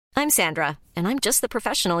I'm Sandra, and I'm just the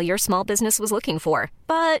professional your small business was looking for.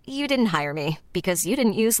 But you didn't hire me because you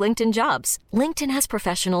didn't use LinkedIn Jobs. LinkedIn has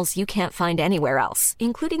professionals you can't find anywhere else,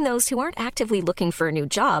 including those who aren't actively looking for a new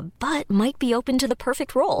job, but might be open to the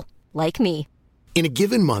perfect role, like me. In a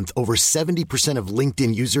given month, over 70% of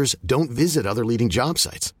LinkedIn users don't visit other leading job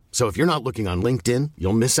sites. So if you're not looking on LinkedIn,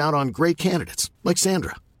 you'll miss out on great candidates like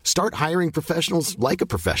Sandra. Start hiring professionals like a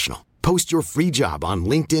professional. Post your free job on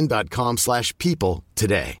linkedin.com/people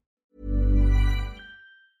today.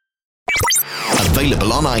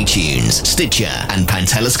 Available on iTunes, Stitcher, and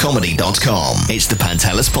panteliscomedy.com. It's the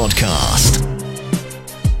Pantelis Podcast.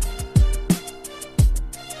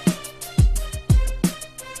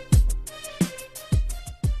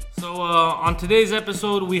 So on today's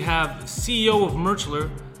episode, we have CEO of Merchler,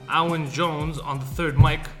 Kajan Jones, on the third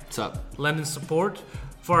mic. What's up? Lending support.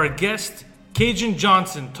 For our guest, Kajan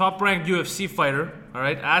Johnson, top-ranked UFC fighter, all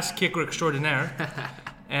right, ass kicker extraordinaire.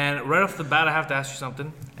 And right off the bat, I have to ask you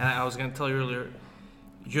something. And I was going to tell you earlier,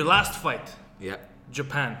 your last fight,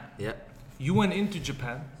 Japan. Yeah. You went into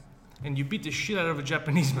Japan and you beat the shit out of a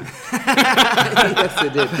Japanese man. Yes, I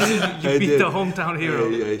did. You beat the hometown hero.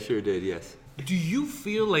 Yeah, I sure did, yes. Do you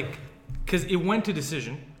feel like, because it went to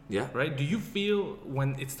decision, yeah, right? Do you feel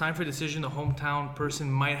when it's time for a decision, the hometown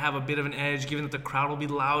person might have a bit of an edge, given that the crowd will be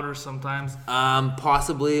louder sometimes?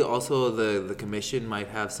 Possibly. Also, the commission might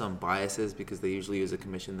have some biases because they usually use a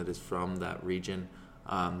commission that is from that region.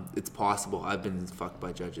 It's possible. I've been fucked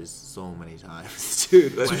by judges so many times,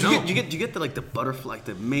 dude. So you get the the butterfly,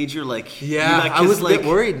 the major Yeah, like, I was a bit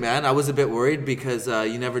worried, man. I was a bit worried because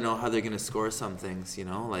you never know how they're gonna score some things, you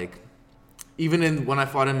know, like. Even when I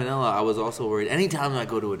fought in Manila, I was also worried. Anytime I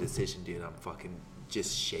go to a decision, dude, I'm fucking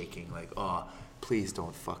just shaking. Like, oh, please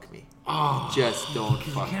don't fuck me. Oh, just don't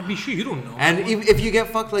fuck me. You can't be sure. You don't know. And if you get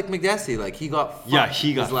fucked like McDessie, like he got fucked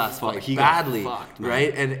his last fight badly,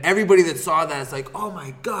 right? And everybody that saw that is like, oh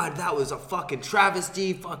my God, that was a fucking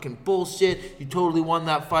travesty, fucking bullshit. You totally won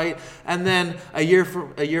that fight. And then a year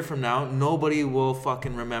from now, nobody will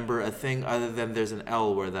fucking remember a thing other than there's an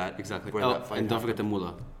L where that that fight and happened. Don't forget the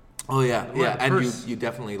mullah. Oh yeah, yeah, and you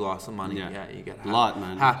definitely lost some money. Yeah, you get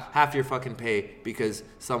half your fucking pay because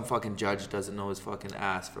some fucking judge doesn't know his fucking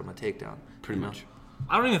ass from a takedown. Pretty much.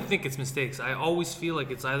 I don't even think it's mistakes. I always feel like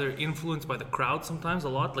it's either influenced by the crowd sometimes a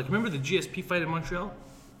lot. Like remember the GSP fight in Montreal?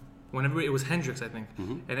 When everybody, it was Hendricks, I think,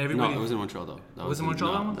 and everybody. No, it was in Montreal though. Was it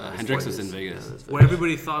Montreal that one? Hendricks was in Vegas. Where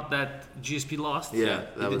everybody thought that GSP lost. Yeah,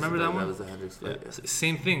 remember that one? That was the Hendricks fight. Yeah.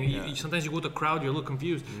 Same thing. Yeah. Sometimes you go with the crowd, you're a little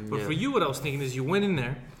confused. But for you, what I was thinking is you went in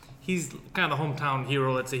there. He's kind of the hometown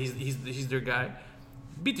hero. Let's say he's their guy.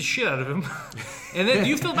 Beat the shit out of him, and then do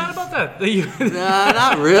you feel bad about that? Nah,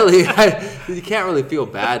 not really. You can't really feel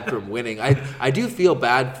bad from winning. I do feel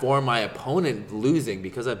bad for my opponent losing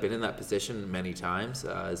because I've been in that position many times,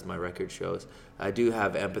 as my record shows. I do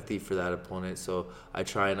have empathy for that opponent, so I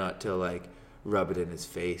try not to rub it in his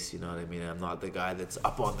face, you know what I mean? I'm not the guy that's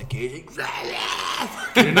up on the cage freaking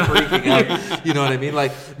out, you know what I mean?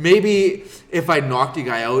 Like, maybe if I knocked a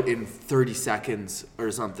guy out in 30 seconds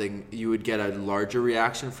or something, you would get a larger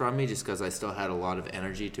reaction from me just because I still had a lot of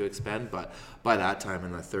energy to expend, but by that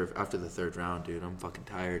time after the third round, dude, I'm fucking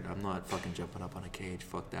tired. I'm not fucking jumping up on a cage.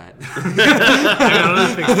 Fuck that. I got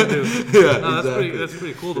other things to do. Yeah, no, exactly. that's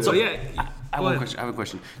pretty cool. So yeah, I have a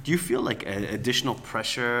question. Do you feel like additional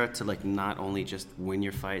pressure to not only just win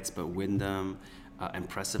your fights but win them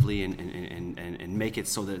impressively and make it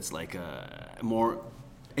so that it's more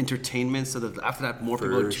entertainment, so that after that more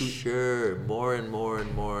people are sure, more and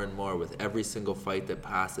more with every single fight that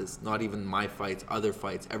passes, not even my fights, other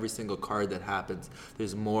fights, every single card that happens,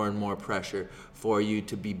 there's more and more pressure for you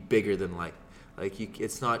to be bigger than life.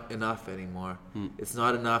 It's not enough anymore. It's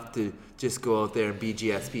not enough to just go out there and be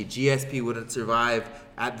GSP. GSP wouldn't survive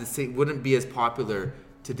wouldn't be as popular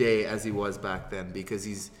today as he was back then because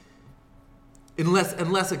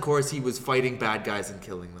unless of course he was fighting bad guys and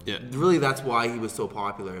killing them. Yeah. Really, that's why he was so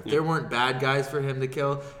popular. If there weren't bad guys for him to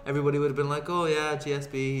kill, everybody would have been like, oh yeah,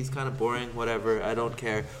 GSP, he's kind of boring, whatever, I don't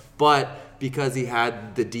care. But because he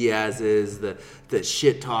had the Diaz's, that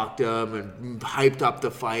shit talked him and hyped up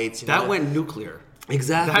the fights. That went nuclear.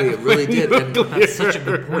 Exactly, it really did. And that's such a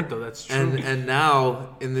good point, though. That's true. And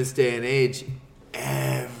now, in this day and age,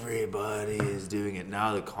 everybody is doing it.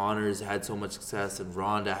 Now that Connor's had so much success and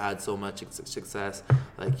Ronda had so much success,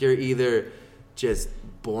 you're either just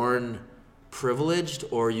born privileged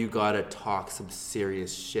or you gotta talk some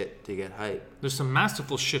serious shit to get hype. There's some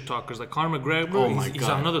masterful shit talkers like Conor McGregor. Oh my God. He's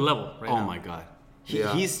on another level right now. Oh my God.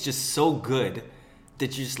 He's just so good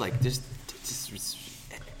that you just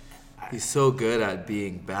He's so good at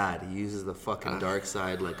being bad. He uses the fucking dark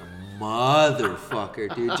side like a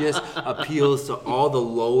motherfucker, dude. Just appeals to all the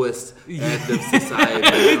lowest end of society.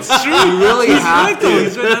 It's true. You really have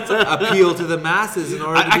He's to appeal to the masses in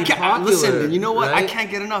order to be popular. Listen, you know what? right? I can't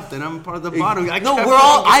get enough. Then I'm part of the bottom. No, we're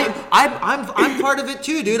all. I'm part of it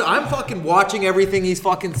too, dude. I'm fucking watching everything he's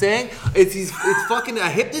fucking saying. It's fucking a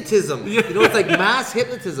hypnotism. You know, it's like mass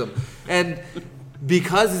hypnotism, and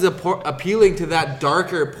because he's appealing to that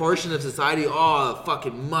darker portion of society,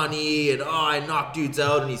 fucking money, and I knock dudes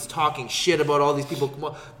out, and he's talking shit about all these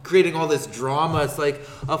people, creating all this drama. It's like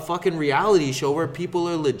a fucking reality show where people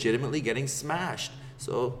are legitimately getting smashed.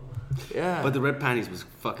 So, yeah. But the red panties was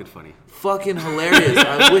fucking funny. Fucking hilarious.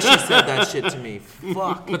 I wish he said that shit to me.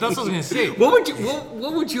 Fuck. But that's what I was gonna say. What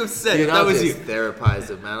would you have said Dude, if that I'll was just you? therapize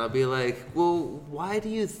him, man. I'll be like, well, why do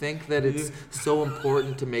you think that it's so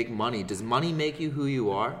important to make money? Does money make you who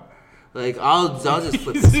you are? Like, I'll just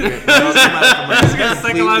flip the script. I'll come at it He's gonna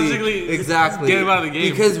psychologically exactly get him out of the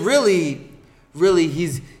game. Because really,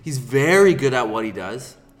 he's very good at what he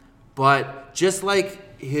does, but just like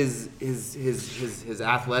his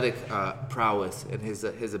athletic prowess and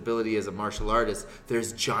his ability as a martial artist,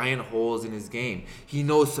 there's giant holes in his game. He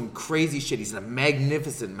knows some crazy shit. He's a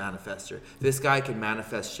magnificent manifester. This guy can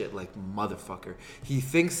manifest shit like motherfucker. He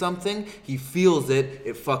thinks something, he feels it,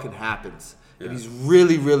 it fucking happens. Yeah. And he's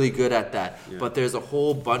really, really good at that. Yeah. But there's a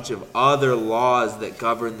whole bunch of other laws that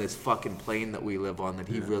govern this fucking plane that we live on that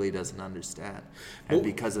he really doesn't understand. And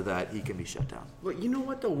because of that, he can be shut down. Well, you know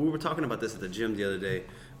what, though? We were talking about this at the gym the other day.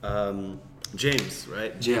 James,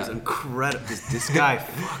 right? James, incredible. This guy,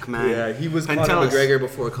 fuck, man. Yeah, he was Conor McGregor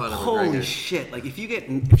before Conor McGregor. Holy shit. Like, if you get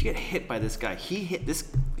hit by this guy,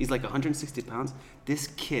 he's like 160 pounds. This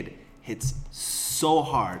kid hits so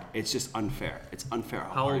hard, it's just unfair. It's unfair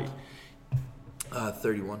how hard.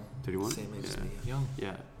 31. 31? Same age as me. Young.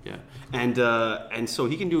 Yeah. And so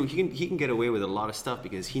he can get away with a lot of stuff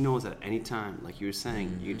because he knows that at any time, like you were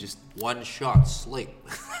saying, you just one shot sleep.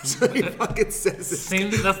 That's what he fucking says.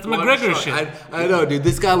 That's the McGregor shit. I know, dude.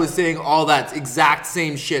 This guy was saying all that exact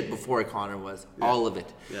same shit before Conor was. Yeah. All of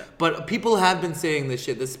it. Yeah. But people have been saying this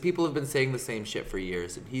shit. People have been saying the same shit for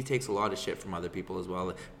years. And he takes a lot of shit from other people as well.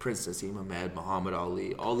 Like Prince Nassim Ahmed, Muhammad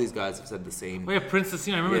Ali. All these guys have said the same. Oh yeah, Prince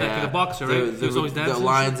Nassim. I remember that kid, the boxer, right? The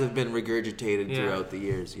lines have been regurgitated throughout the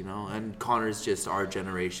years, you know. And Conor's just our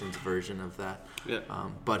generation's version of that. Yeah.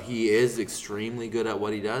 But he is extremely good at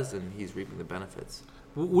what he does, and he's reaping the benefits.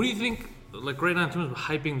 What do you think, like right now in terms of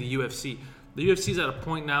hyping the UFC? The UFC's at a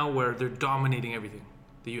point now where they're dominating everything.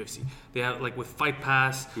 The UFC. They have, like, with Fight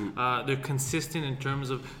Pass, they're consistent in terms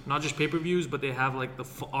of not just pay-per-views, but they have, like,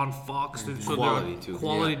 on Fox. So quality, too.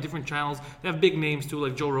 Quality, different channels. They have big names, too,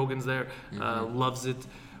 like Joe Rogan's there, loves it.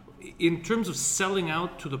 In terms of selling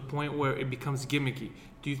out to the point where it becomes gimmicky,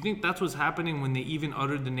 do you think that's what's happening when they even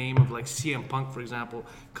uttered the name of, like, CM Punk, for example,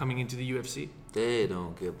 coming into the UFC? They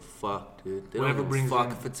don't give a fuck, dude. They don't give a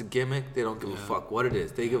fuck if it's a gimmick. They don't give a fuck what it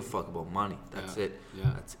is. They give a fuck about money. That's it.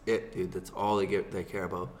 Yeah. That's it, dude. That's all they care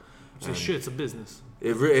about. So shit, it's a business.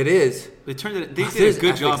 It is. They did a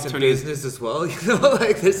good job turning business as well. You know,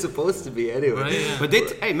 like they're supposed to be anyway. Right, yeah. But they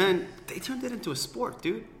turned it into a sport,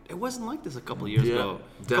 dude. It wasn't like this a couple of years ago.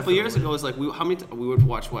 A couple of years ago, it was like we would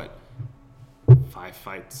watch what? 5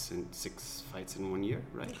 fights and 6 fights in 1 year,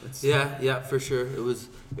 right? Yeah, for sure.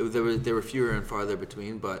 There were fewer and farther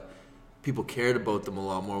between, but people cared about them a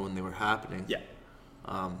lot more when they were happening. Yeah.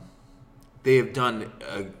 They have done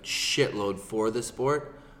a shitload for the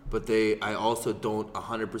sport, but I also don't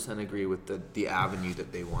 100% agree with the avenue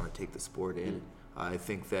that they want to take the sport in. I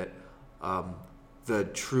think that the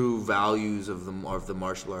true values of the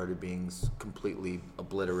martial art are being completely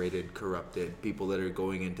obliterated, corrupted. People that are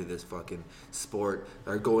going into this fucking sport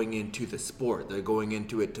are going into the sport. They're going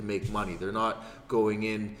into it to make money. They're not going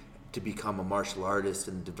in to become a martial artist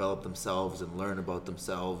and develop themselves and learn about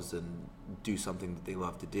themselves and do something that they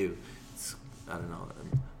love to do. I don't know.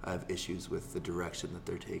 I have issues with the direction that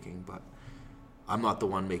they're taking, but I'm not the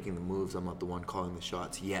one making the moves. I'm not the one calling the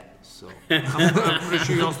shots yet. So I'm pretty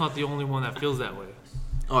sure you're also not the only one that feels that way.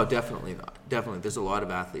 Oh, definitely not. Definitely. There's a lot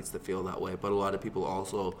of athletes that feel that way, but a lot of people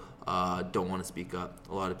also don't want to speak up.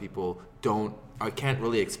 A lot of people can't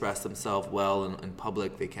really express themselves well in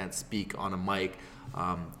public. They can't speak on a mic.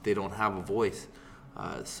 They don't have a voice,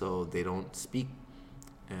 so they don't speak.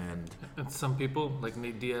 And some people, like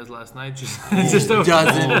Nate Diaz last night, just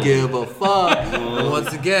doesn't give a fuck. And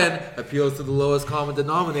once again, appeals to the lowest common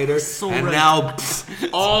denominator. Now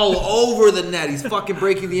all over the net. He's fucking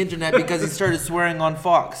breaking the internet because he started swearing on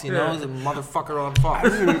Fox. You know, he's a motherfucker on Fox.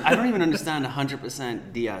 I don't even understand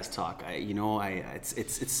 100% Diaz talk.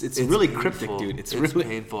 It's really painful. Cryptic, dude. It's really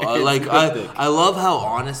painful. I love how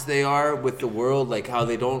honest they are with the world. Like how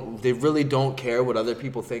they really don't care what other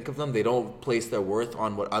people think of them. They don't place their worth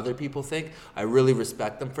on what other people think. I really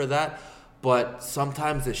respect them for that. But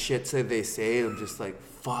sometimes the shit they say, I'm just like,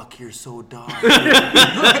 fuck, you're so dumb.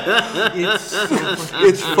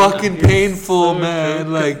 it's fucking painful, man.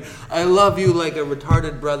 True. Like, I love you like a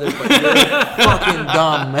retarded brother, but you're fucking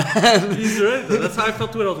dumb, man. He's right, though. That's how I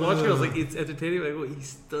felt when I was watching it. I was like, it's entertaining. Like, he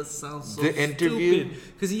does sound so the interview?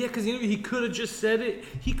 stupid. Because you know, he could have just said it.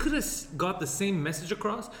 He could have got the same message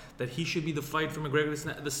across that he should be the fight for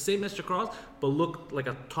McGregor. The same message across, but looked like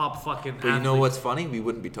a top fucking athlete. But you know what's funny? We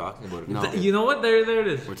wouldn't be talking about it. No. You know what? There it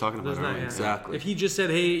is. We're talking about it. That, Exactly. If he just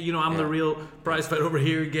said, hey, you know, I'm the real prize fight over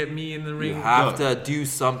here, get me in the ring. You have to do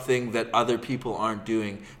something that other people aren't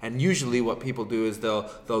doing. And usually what people do is they'll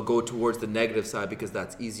go towards the negative side because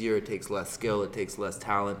that's easier. It takes less skill. It takes less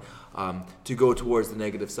talent to go towards the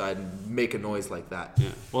negative side and make a noise like that. Yeah.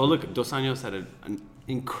 Well, look, Dos Anjos had an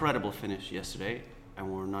incredible finish yesterday, and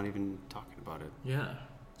we're not even talking about it. Yeah.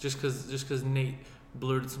 Just because Nate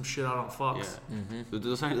blurted some shit out on Fox. Yeah. Mm-hmm.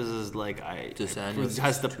 Dos Anjos is like has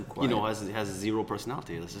zero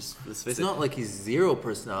personality. It's not like he's zero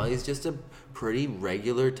personality. He's just a pretty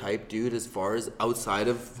regular type dude as far as outside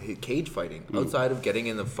of cage fighting, outside of getting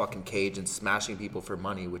in the fucking cage and smashing people for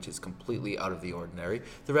money, which is completely out of the ordinary.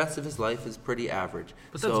 The rest of his life is pretty average.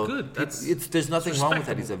 But that's good. There's nothing wrong with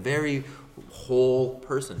that. He's a very whole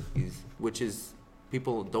person. Which is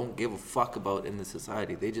people don't give a fuck about in the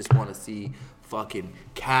society. They just want to see fucking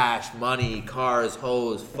cash, money, cars,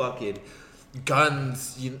 hoes, fucking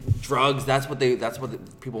guns, drugs. That's what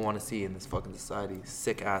people want to see in this fucking society.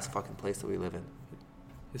 Sick ass fucking place that we live in.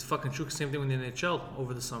 It's fucking true. Same thing with the NHL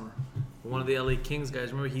over the summer. One of the LA Kings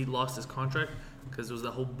guys, remember he lost his contract because there was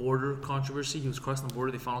that whole border controversy. He was crossing the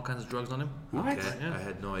border. They found all kinds of drugs on him. What? Okay. Yeah. I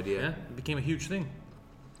had no idea. Yeah, it became a huge thing.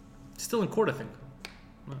 It's still in court, I think.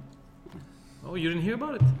 Oh, you didn't hear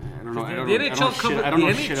about it? I don't know. I don't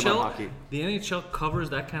know shit about hockey. The NHL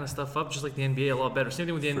covers that kind of stuff up just like the NBA a lot better. Same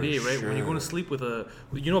thing with the NBA, right? Sure. When you're going to sleep with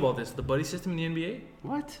you know about this, the buddy system in the NBA?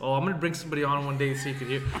 What? Oh, I'm going to bring somebody on one day to see if you could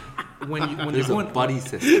hear. When There's you're going, a buddy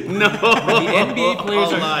system. No. When the NBA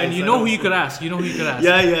players are, and you know who you could ask.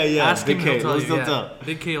 Yeah. Ask him, Big he'll K. tell you.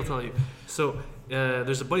 Big K will tell you. So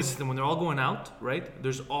there's a buddy system. When they're all going out, right?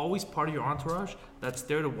 There's always part of your entourage that's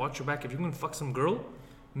there to watch your back. If you're going to fuck some girl,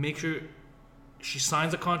 make sure she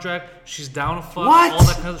signs a contract. She's down to fuck. What? All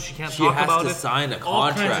that kind of. She can't talk about it. She has to sign a contract.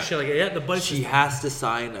 All kinds of shit. The buddy She system. has to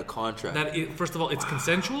sign a contract. First of all, it's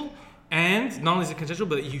consensual, and not only is it consensual,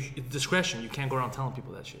 but it's discretion. You can't go around telling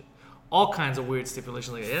people that shit. All kinds of weird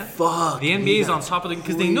stipulations like that. Yeah. Fuck. The NBA is on top of it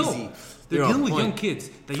because they know they're dealing with young kids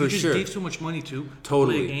that you just gave so much money to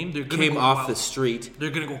Totally. play a game. They're gonna Came go off wild. the street. They're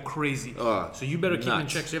gonna go crazy. So you better keep them in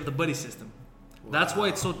check. So you have the buddy system. That's why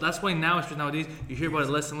That's why nowadays you hear about it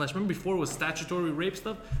less and less. Remember before it was statutory rape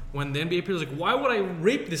stuff. When the NBA players like, why would I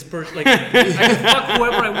rape this person? Like I can fuck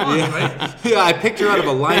whoever I want, right? Yeah, I picked her out of a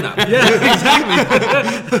lineup. Yeah, exactly.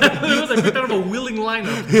 It was I picked out of a willing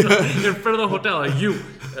lineup in front of the hotel. Like you,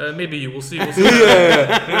 maybe you. We'll see.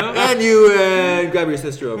 Yeah. You know? And you grab your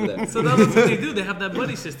sister over there. So that's what they do. They have that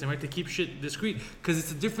buddy system, right, to keep shit discreet because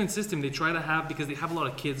it's a different system they try to have because they have a lot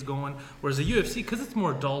of kids going. Whereas the UFC, because it's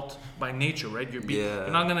more adult by nature, right? You're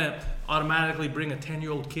not gonna automatically bring a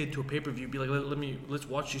 10-year-old kid to a pay-per-view. Be like, let's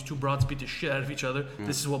watch these two broads beat the shit out of each other.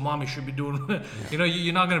 This is what mommy should be doing. You know,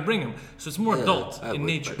 you're not gonna bring them. So it's more adult in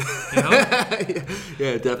nature. You know?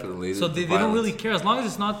 Yeah, definitely. So they don't really care as long as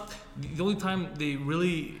it's not. The only time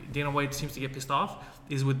Dana White seems to get pissed off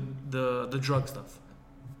is with the drug stuff.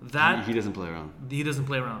 That he doesn't play around. He doesn't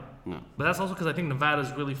play around. No. But that's also because I think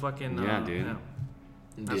Nevada's really fucking. Dude. Yeah.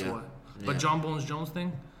 That's why. But John Bones Jones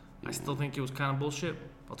thing, I still think it was kind of bullshit.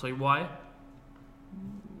 I'll tell you why.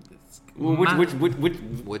 Well, which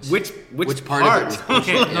part of it was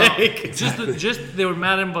okay, just they were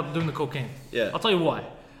mad at him about doing the cocaine. Yeah. I'll tell you why.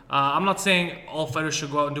 I'm not saying all fighters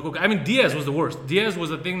should go out and do cocaine. I mean, Diaz was the worst. Diaz was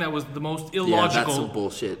the thing that was the most illogical. Yeah, that's some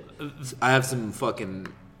bullshit. I have some fucking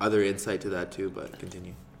other insight to that too, but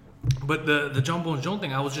continue. But the John Bones Jones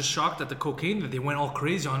thing, I was just shocked at the cocaine that they went all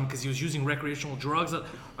crazy on him because he was using recreational drugs.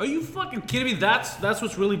 Are you fucking kidding me? That's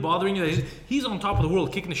what's really bothering you. He's on top of the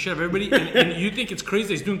world, kicking the shit out of everybody, and you think it's crazy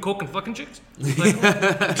that he's doing coke and fucking chicks?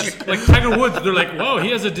 Like Tiger Woods, they're like, wow, he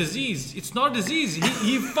has a disease. It's not a disease.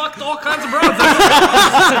 He fucked all kinds of broads.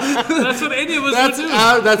 That's what any of us would do.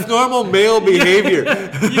 That's normal male behavior.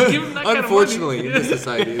 You give him that Unfortunately, kind of money. in this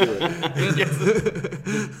society.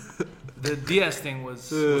 The Diaz thing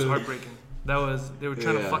was heartbreaking. They were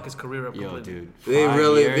trying to fuck his career up completely. Dude, They 5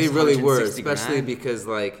 really years, were, 160 especially grand. because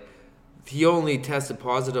like he only tested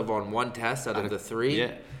positive on one test out of the 3.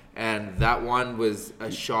 Yeah. And that one was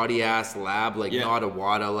a shoddy ass lab, like not a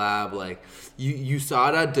WADA lab. Like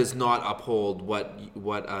USADA does not uphold what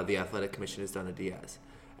the athletic commission has done to Diaz.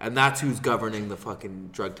 And that's who's governing the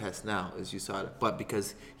fucking drug test now, is USADA. But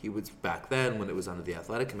because he was back then, when it was under the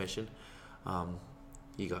athletic commission,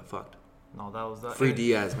 he got fucked. No, that was that. Free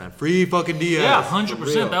Diaz, man. Free fucking Diaz. Yeah,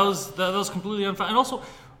 100%. That was completely unfair. And also,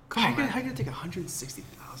 come on, How man. you gonna take $160,000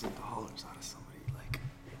 out of somebody like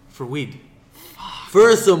For weed.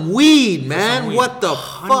 For some weed, man. weed. What the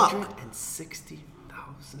fuck? $160,000?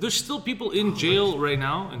 There's still people in jail right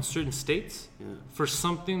now in certain states for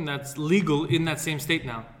something that's legal in that same state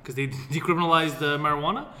now because they decriminalized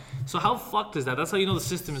marijuana. So how fucked is that? That's how you know the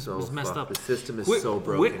system is messed up. The system is Wait, so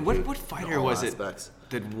broken. What in fighter all was aspects. it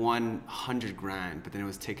that won $100,000, but then it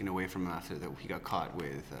was taken away from him after that he got caught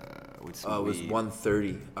with some It was weed?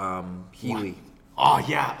 130. Healy. Oh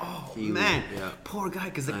yeah. Oh Healy, man. yeah. Poor guy,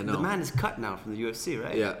 because I the know. man is cut now from the UFC,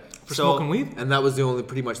 right? Yeah. For smoking weed? And that was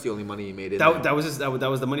pretty much the only money he made in That, there. that was that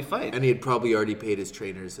was the money fight. And he had probably already paid his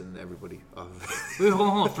trainers and everybody off of it. Wait, hold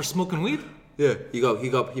on. For smoking weed? Yeah,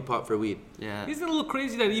 he popped for weed. Yeah. Isn't it a little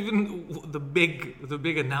crazy that even the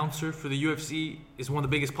big announcer for the UFC is one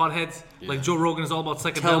of the biggest potheads? Like Joe Rogan is all about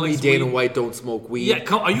psychedelics. Tell me Dana weed. White don't smoke weed. Yeah,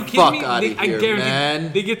 are you kidding Fuck me? outta I here, guarantee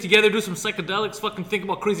man. they get together, do some psychedelics, fucking think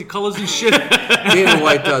about crazy colors and shit. Dana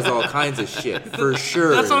White does all kinds of shit for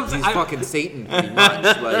sure. That's what I'm saying. He's fucking Satan pretty much.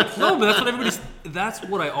 Like, No, but that's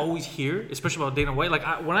what I always hear, especially about Dana White. Like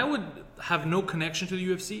when I would have no connection to the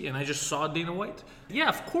UFC and I just saw Dana White, yeah,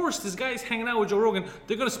 of course, this guy's hanging out with Joe Rogan.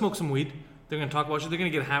 They're gonna smoke some weed. They're gonna talk about shit. They're gonna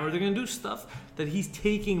get hammered. They're gonna do stuff that he's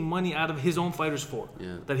taking money out of his own fighters for.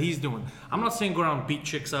 Yeah. That he's doing. I'm not saying go around and beat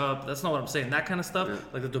chicks up. That's not what I'm saying. That kind of stuff,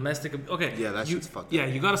 like the domestic. Okay. Yeah, that shit's fucked up. Yeah,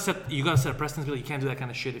 you gotta set a precedent. Be like, you can't do that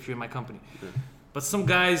kind of shit if you're in my company. Yeah. But some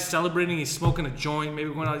guy's celebrating, he's smoking a joint,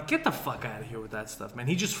 maybe going out. Get the fuck out of here with that stuff, man.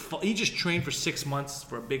 He just trained for 6 months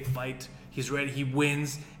for a big fight. He's ready, he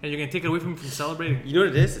wins, and you're gonna take it away from him from celebrating. You know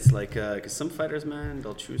what it is? It's like because some fighters, man,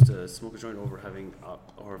 they'll choose to smoke a joint over having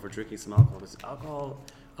or over drinking some alcohol. Because alcohol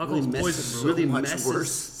Alcohol's really poison, bro. really So much messes.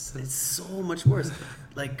 worse. It's so much worse.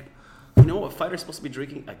 Like, you know, a fighter's supposed to be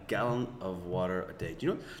drinking a gallon of water a day. Do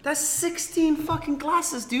you know that's 16 fucking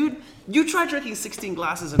glasses, dude? You try drinking 16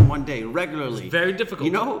 glasses in one day regularly. It's very difficult.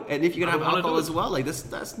 You know, and if you're gonna have I don't alcohol do it. as well, like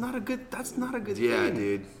that's not a good yeah, thing.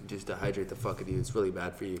 dude. Just dehydrate the fuck out of you. It's really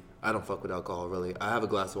bad for you. I don't fuck with alcohol, really. I have a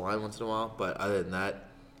glass of wine once in a while, but other than that,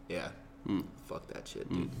 yeah. Fuck that shit,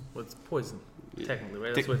 dude. Well, it's poison, technically,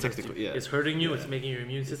 right? That's what it does to you. Technically, yeah. It's hurting you. It's making your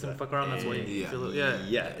immune system fuck around. That's why you feel it.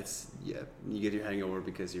 Yeah. You get your hangover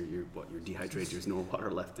because you're dehydrated. There's no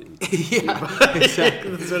water left in. Yeah,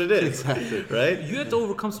 exactly. That's what it is. Exactly. Right? You had to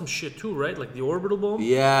overcome some shit too, right? Like the orbital bone.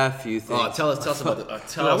 Yeah, a few things. Oh, tell us about it.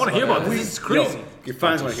 Dude, I want to hear about this. This is crazy. Yo, your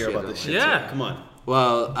fans want to hear about this shit. Yeah. Too. Come on.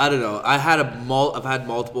 Well, I don't know. I've had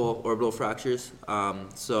multiple orbital fractures.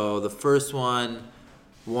 So the first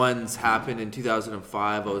one's happened in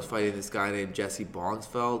 2005. I was fighting this guy named Jesse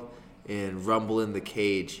Bongsfeld in Rumble in the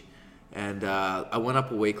Cage. And I went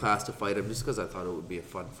up a weight class to fight him just because I thought it would be a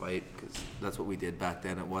fun fight, because that's what we did back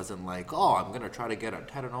then. It wasn't like, oh, I'm going to try to get a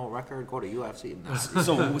 10-0 record, go to UFC. Nah.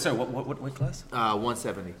 So, sorry, what weight class?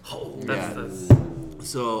 170. Oh, That's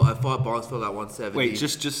So I fought Bongsfeld at 170. Wait,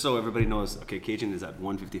 just so everybody knows, okay, Kajan is at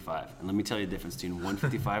 155, and let me tell you the difference between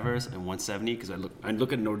 155ers and 170, because I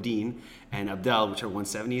look at Nordine and Abdel, which are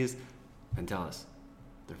 170s, and tell us,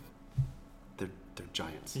 they're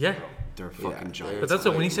giants. Yeah. bro. They're fucking giants. But that's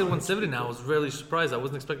what when he said 170 now, I was really surprised. I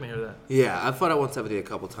wasn't expecting to hear that. Yeah, I fought at 170 a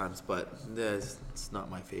couple times, but it's not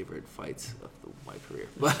my favorite fights of my career.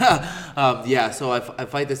 But yeah, so I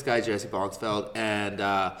fight this guy, Jesse Bongsfeld, and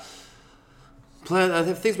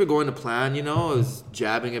things were going to plan, you know. I was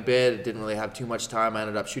jabbing a bit, didn't really have too much time. I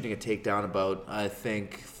ended up shooting a takedown about, I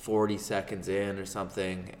think, 40 seconds in or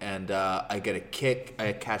something, and I get a kick.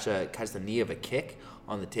 I catch the knee of a kick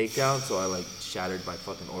on the takedown, so I shattered my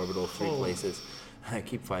fucking orbital 3 places. I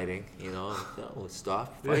keep fighting, you know. Oh,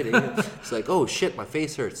 stop fighting. It's like, oh shit, my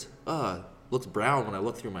face hurts. looks brown when I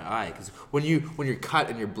look through my eye. Because when you're cut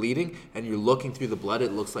and you're bleeding and you're looking through the blood,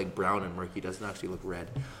 it looks like brown and murky. It doesn't actually look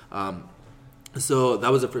red. So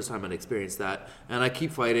that was the first time I'd experienced that. And I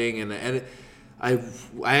keep fighting, and I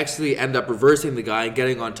actually end up reversing the guy and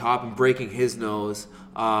getting on top and breaking his nose.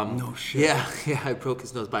 No shit. Yeah, I broke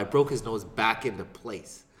his nose, but I broke his nose back into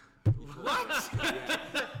place. What?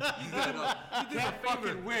 You can't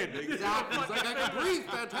fucking win. Exactly. It's like, I can breathe.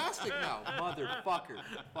 Fantastic now. Motherfucker.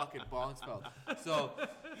 Fucking Bongsfeld. So,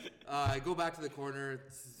 I go back to the corner.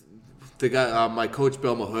 The guy, my coach,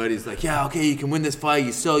 Bill Mahood, he's like, yeah, okay, you can win this fight.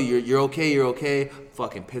 You're okay.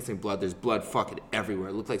 Fucking pissing blood. There's blood fucking everywhere.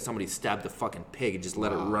 It looked like somebody stabbed the fucking pig and just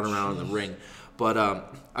let it run around in the ring. But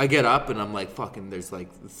I get up and I'm like, fucking, there's like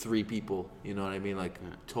 3 people. You know what I mean? Like,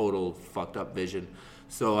 total fucked up vision.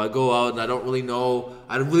 So I go out and I really know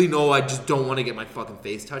I just don't want to get my fucking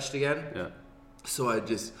face touched again. Yeah. So I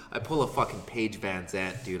pull a fucking Paige Van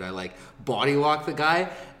Zandt, dude. I like body lock the guy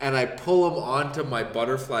and I pull him onto my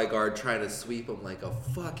butterfly guard trying to sweep him like a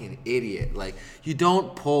fucking idiot. Like, you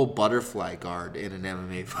don't pull butterfly guard in an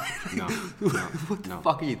MMA fight. No. What the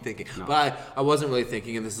fuck are you thinking? No. But I wasn't really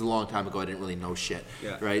thinking, and this is a long time ago. I didn't really know shit.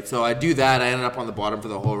 Yeah. Right? So I do that. I ended up on the bottom for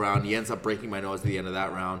the whole round. He ends up breaking my nose at the end of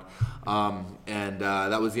that round.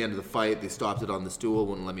 That was the end of the fight. They stopped it on the stool,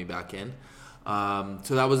 wouldn't let me back in.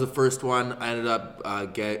 So that was the first one. I ended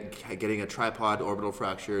up getting a tripod orbital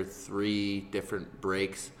fracture, 3 different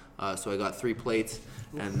breaks. So I got 3 plates.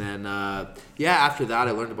 And then, after that,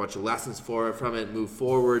 I learned a bunch of lessons from it, moved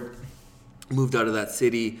forward, moved out of that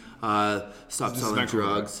city, stopped selling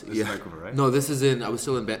drugs. This is Vancouver, right? No, I was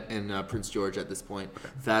still in Prince George at this point. Okay.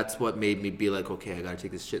 That's what made me be like, okay, I gotta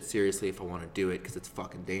take this shit seriously if I want to do it, because it's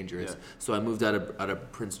fucking dangerous. Yeah. So I moved out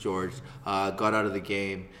of Prince George, got out of the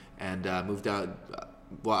game, and moved out.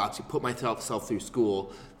 Actually put myself through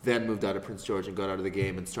school, then moved out of Prince George and got out of the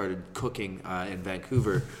game and started cooking in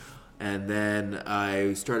Vancouver. And then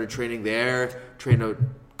I started training there,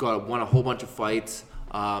 won a whole bunch of fights.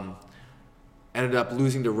 Ended up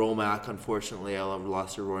losing to Romac, unfortunately. I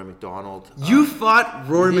lost to Rory McDonald. You fought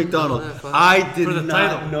Rory McDonald. I did For the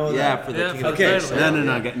not title. know that. Yeah, for the King of Okay, the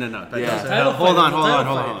no. Yeah. Hold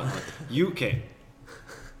on. You okay?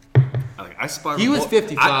 I sparred. He was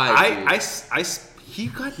 55. He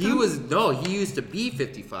used to be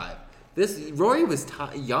 55. Rory was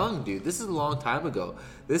young, dude. This is a long time ago.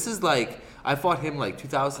 This is like, I fought him like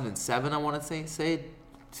 2007, I want to say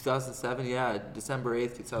 2007, yeah, December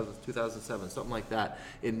 8th, 2007, something like that,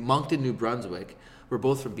 in Moncton, New Brunswick. We're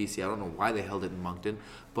both from BC. I don't know why they held it in Moncton,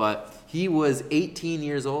 but he was 18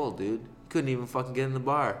 years old, dude. Couldn't even fucking get in the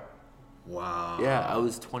bar. Wow. Yeah, I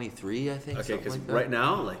was 23, I think. Okay, because like right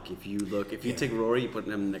now, like, if you take Rory, you put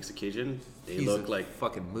him next to Kajan, he's look a like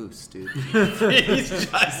fucking moose, dude.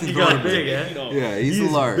 he got big, eh? Yeah, he's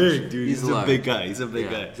large. Big, dude. He's a large. big guy. He's a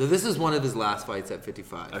big guy. So this is one of his last fights at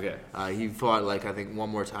 55. Okay. He fought like, I think, one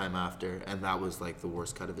more time after, and that was like the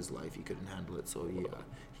worst cut of his life. He couldn't handle it, so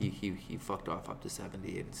he fucked off up to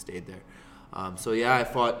 70 and stayed there. I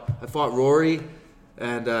fought Rory,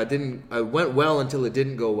 and I went well until it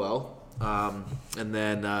didn't go well. And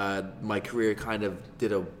then my career kind of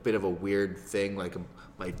did a bit of a weird thing. Like,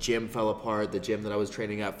 my gym fell apart. The gym that I was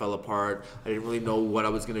training at fell apart. I didn't really know what I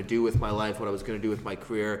was going to do with my life, what I was going to do with my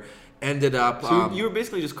career. Ended up. So you were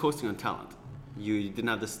basically just coasting on talent. You didn't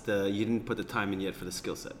have you didn't put the time in yet for the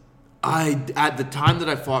skill set. At the time that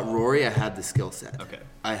I fought Rory, I had the skill set. Okay.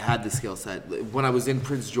 I had the skill set. When I was in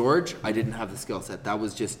Prince George, I didn't have the skill set. That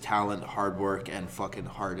was just talent, hard work, and fucking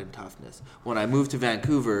heart and toughness. When I moved to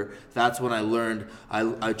Vancouver, that's when I learned.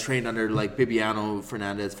 I trained under like Bibiano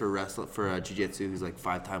Fernandez for jiu-jitsu, who's like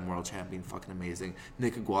 5-time world champion, fucking amazing.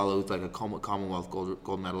 Nick Igualo, who's like a Commonwealth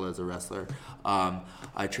gold medal as a wrestler.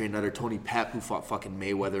 I trained under Tony Pep, who fought fucking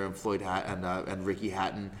Mayweather and Floyd and Ricky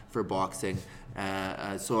Hatton for boxing.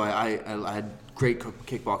 So I had great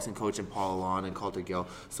kickboxing coach in Paul Alon and Calder Gill.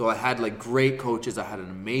 So I had like great coaches. I had an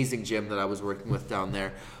amazing gym that I was working with down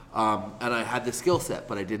there. And I had the skill set,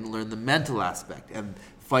 but I didn't learn the mental aspect. And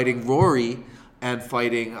fighting Rory and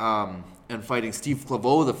fighting Steve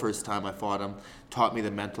Claveau the first time I fought him taught me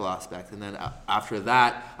the mental aspect. And then after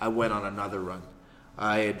that, I went on another run.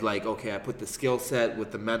 I had I put the skill set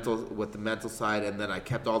with the mental side, and then I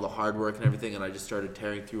kept all the hard work and everything, and I just started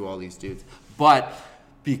tearing through all these dudes. But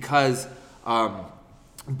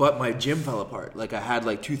my gym fell apart. Like, I had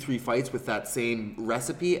like 2-3 fights with that same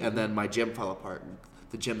recipe, and then my gym fell apart.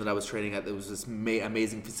 The gym that I was training at, there was this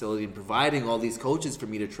amazing facility, and providing all these coaches for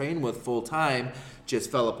me to train with full time just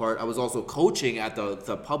fell apart. I was also coaching at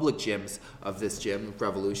the public gyms of this gym,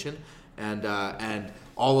 Revolution, and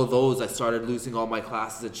all of those, I started losing all my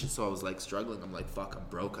classes and shit, so I was like struggling. I'm like, fuck, I'm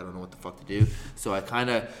broke. I don't know what the fuck to do. So I kind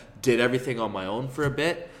of did everything on my own for a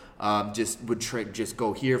bit. Just would just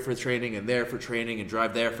go here for training and there for training and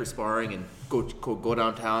drive there for sparring and go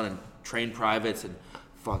downtown and train privates, and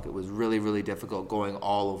fuck, it was really, really difficult going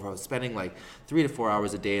all over. I was spending like 3 to 4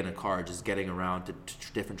 hours a day in a car just getting around to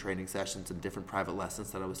different training sessions and different private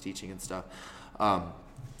lessons that I was teaching and stuff.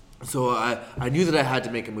 So I knew that I had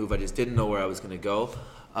to make a move. I just didn't know where I was going to go.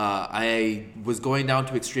 I was going down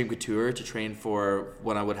to Extreme Couture to train for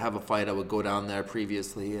when I would have a fight. I would go down there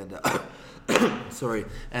previously and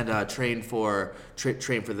train for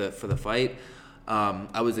the fight.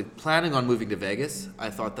 I was planning on moving to Vegas.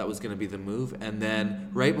 I thought that was going to be the move. And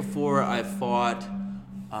then right before I fought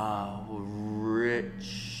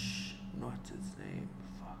Rich, what's his name?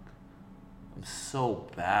 Fuck, I'm so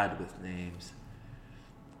bad with names.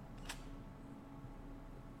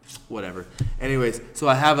 Whatever. Anyways, so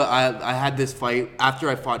I had this fight after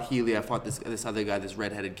I fought Healy. I fought this other guy, this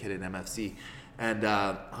redheaded kid in MFC, and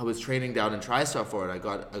I was training down in TriStar for it. I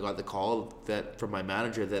got the call that from my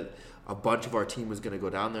manager that a bunch of our team was going to go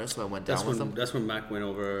down there, so I went down with them. That's when Mac went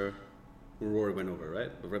over, Rory went over,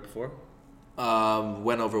 right? Right before.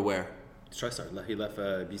 Went over where? TriStar. He left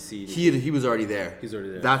BC. He was already there. He's already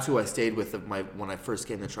there. That's who I stayed with when I first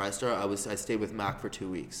came to TriStar. I stayed with Mac for 2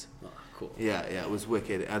 weeks. Oh, cool. Yeah, it was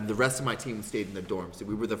wicked. And the rest of my team stayed in the dorms.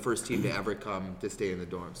 We were the first team to ever come to stay in the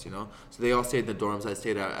dorms, you know? So they all stayed in the dorms. I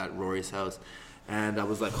stayed at Rory's house. And I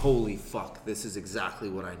was like, holy fuck, this is exactly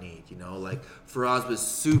what I need, you know? Like, Faraz was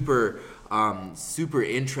super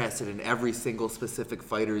interested in every single specific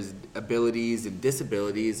fighter's abilities and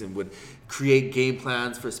disabilities and would create game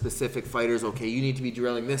plans for specific fighters. Okay, you need to be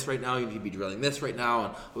drilling this right now, you need to be drilling this right now.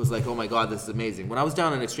 And I was like, oh my God, this is amazing. When I was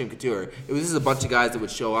down in Extreme Couture, it was just a bunch of guys that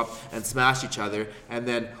would show up and smash each other. And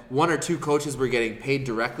then 1 or 2 coaches were getting paid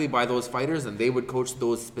directly by those fighters, and they would coach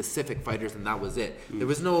those specific fighters, and that was it. There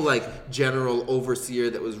was no like general overseer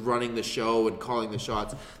that was running the show and calling the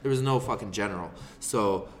shots. There was no fucking general.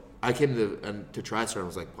 So I came to TriStar and I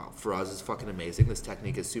was like, wow, Faraz is fucking amazing. This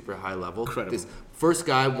technique is super high level. Incredible. This first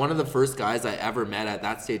guy, one of the first guys I ever met at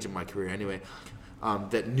that stage of my career anyway,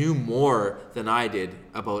 that knew more than I did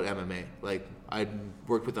about MMA. Like, I'd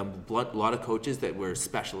worked with a lot of coaches that were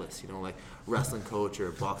specialists, you know, like wrestling coach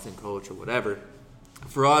or boxing coach or whatever.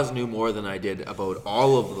 Faraz knew more than I did about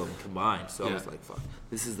all of them combined. So I was like, fuck,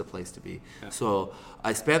 this is the place to be. Yeah. So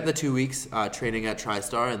I spent the 2 weeks training at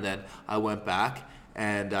TriStar, and then I went back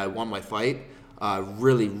and I won my fight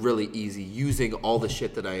really, really easy, using all the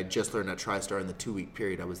shit that I had just learned at TriStar in the 2 week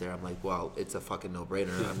period I was there. I'm like, well, it's a fucking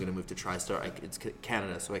no-brainer. I'm going to move to TriStar. It's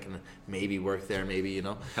Canada, so I can maybe work there, maybe, you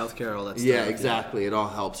know. Healthcare, all that stuff. Yeah, exactly. It all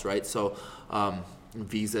helps, right? So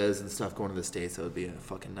visas and stuff going to the States, that would be a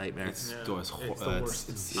fucking nightmare. It's the worst.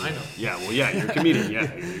 I know. Yeah, well, yeah, you're a comedian. Yeah,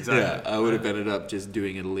 exactly. Yeah, I would have ended up just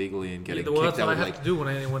doing it illegally and getting kicked out. That's what I have to do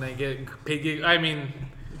when I get paid gig. I mean,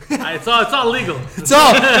 it's all legal. It's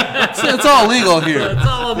all legal here. It's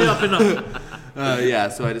all on the up and up. Yeah,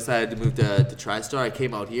 so I decided to move to TriStar. I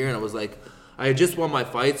came out here and I was like, I had just won my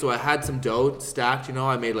fight, so I had some dough stacked, you know.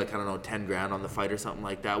 I made like, I don't know, 10 grand on the fight or something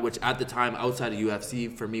like that, which at the time outside of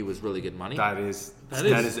UFC for me was really good money. That is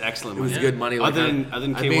excellent money. It was good money. Like other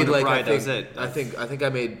than K1 or Pride, that was it. I think I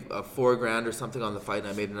made 4 grand or something on the fight,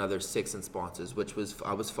 and I made another 6 in sponsors, which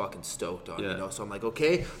I was fucking stoked on, you know. So I'm like,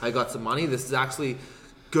 okay, I got some money. This is actually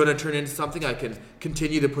gonna turn into something. I can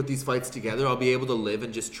continue to put these fights together. I'll be able to live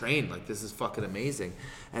and just train. Like, this is fucking amazing.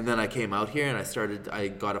 And then I came out here and I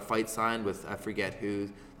got a fight signed with, I forget who,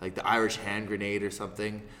 like the Irish Hand Grenade or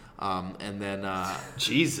something. And then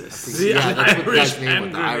Jesus. That's what the guy's name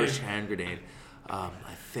was, the Irish Hand Grenade. I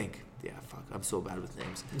think. Yeah, fuck. I'm so bad with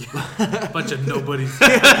names. Bunch of nobodies.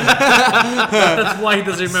 That's why he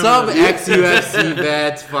doesn't remember. Some ex-UFC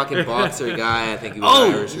vet, fucking boxer guy. I think he was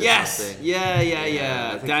Irish or something.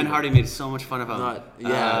 Yeah. Dan Hardy made so much fun of him.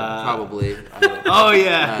 Probably. Oh,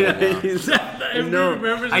 yeah.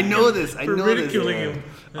 I know this. ridiculing him.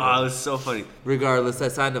 Oh, it was so funny. Regardless, I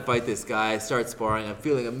signed to fight this guy. I start sparring. I'm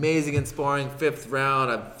feeling amazing in sparring. 5th round,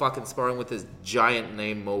 I'm fucking sparring with this giant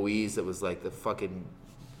named Moise that was like the fucking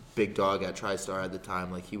big dog at TriStar at the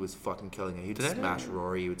time. Like, he was fucking killing it. He'd smash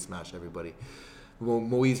Rory. He would smash everybody.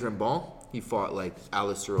 Moise Rimbon, he fought like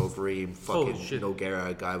Alistair Overeem, fucking Nogueira.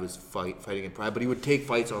 A guy was fighting in Pride, but he would take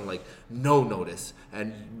fights on like no notice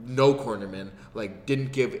and no cornerman. Like,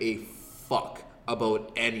 didn't give a fuck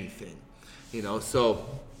about anything, you know. So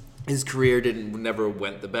His career never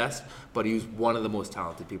went the best, but he was one of the most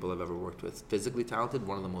talented people I've ever worked with. Physically talented,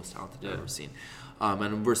 one of the most talented I've ever seen.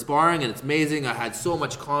 And we're sparring, and it's amazing. I had so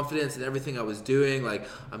much confidence in everything I was doing. Like,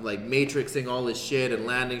 I'm like matrixing all this shit and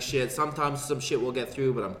landing shit. Sometimes some shit will get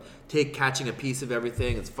through, but I'm catching a piece of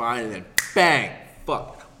everything. It's fine, and then bang,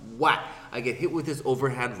 fuck, whack. I get hit with this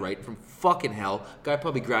overhand right from fucking hell. Guy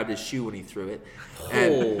probably grabbed his shoe when he threw it.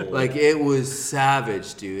 And like, it was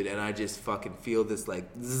savage, dude. And I just fucking feel this like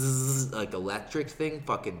zzz, like electric thing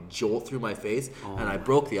fucking jolt through my face. And I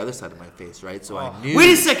broke the other side of my face, right? So I knew.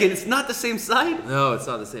 Wait a second, it's not the same side? No, it's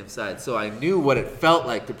not the same side. So I knew what it felt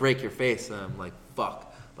like to break your face. And I'm like,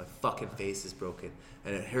 fuck, my fucking face is broken.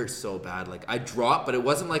 And it hurts so bad. Like, I dropped, but it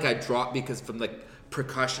wasn't like I dropped because from like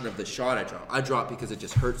percussion of the shot I dropped because it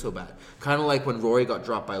just hurt so bad. Kind of like when Rory got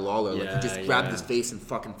dropped by Lawler. Like, he just grabbed his face and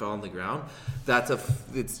fucking fell on the ground.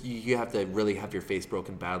 You have to really have your face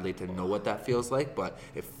broken badly to know what that feels like, but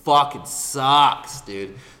it fucking sucks,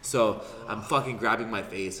 dude. So I'm fucking grabbing my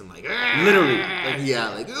face and like, literally, like,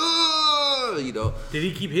 you know. Did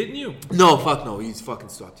he keep hitting you? No, fuck no. He's fucking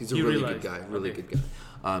stopped. He's a really realized. good guy. Really good guy.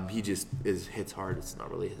 He just hits hard. It's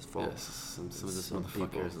not really his fault. Yes, some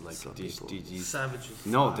motherfuckers are like these Savages.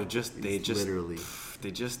 No, they just literally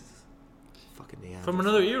fucking from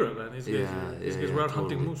another era, man. These guys were out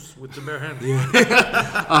hunting moose with the bare hands.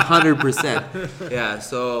 100%. Yeah.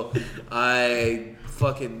 So I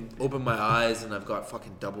fucking open my eyes and I've got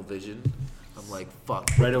fucking double vision. I'm like,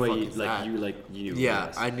 fuck. Right away, Yeah, you knew.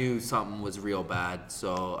 I knew something was real bad.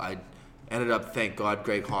 So I ended up, thank God,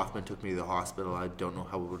 Greg Hoffman took me to the hospital. I don't know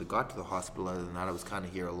how we would have got to the hospital other than that. I was kind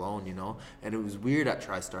of here alone, you know. And it was weird at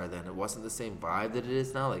TriStar then. It wasn't the same vibe that it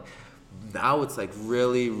is now. Like, now it's like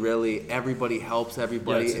really, really everybody helps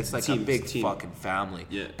everybody. Yeah, it's like team, a big team. fucking family.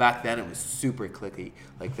 Yeah. Back then it was super cliquey.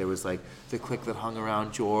 Like, there was like the clique that hung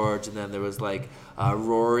around George, and then there was like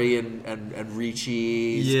Rory and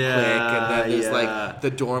Ricci's clique, and then there's like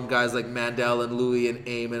the dorm guys like Mandel and Louis and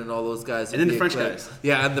Eamon and all those guys. And then the French guys.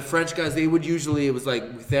 Yeah, and the French guys, they would usually, it was like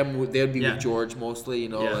with them, they'd be with George mostly, you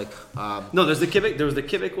know, like. No, there was the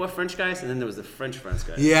Quebecois French guys, and then there was the French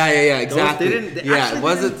guys. Yeah, exactly. They didn't.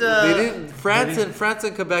 France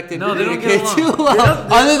and Quebec didn't don't communicate get too along.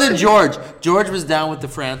 well. Other than George. George was down with the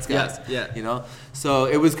France guys. Yeah. You know? So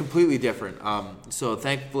it was completely different. So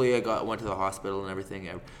thankfully I went to the hospital and everything,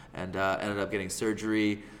 and ended up getting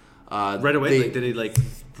surgery. Right away? Did he like...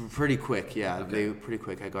 Pretty quick, yeah. Okay. Pretty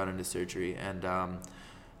quick I got into surgery. And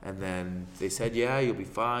then they said, yeah, you'll be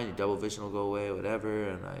fine. Your double vision will go away, whatever.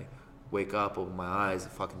 And I wake up, open my eyes, the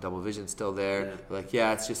fucking double vision's still there. Yeah. They're like,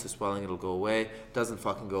 yeah, it's just a swelling, it'll go away. Doesn't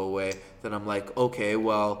fucking go away. Then I'm like, okay,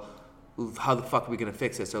 well, how the fuck are we gonna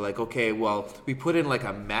fix this? They're like, okay, well, we put in like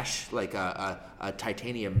a mesh, like a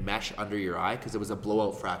titanium mesh under your eye, because it was a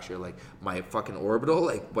blowout fracture. Like, my fucking orbital,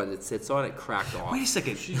 like what it sits on, it cracked off. Wait a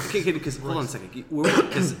second. Because hold on a second.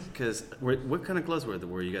 Because what kind of gloves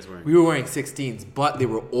were you guys wearing? We were wearing 16s, but they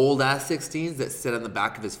were old ass 16s that sit on the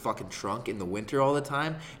back of his fucking trunk in the winter all the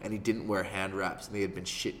time, and he didn't wear hand wraps, and they had been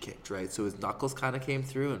shit kicked, right? So his knuckles kind of came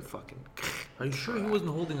through and fucking. Are you sure he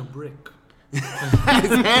wasn't holding a brick? His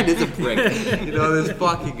hand is a prick. You know, this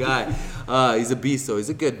fucking guy. He's a beast, though. He's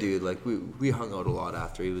a good dude. Like, we hung out a lot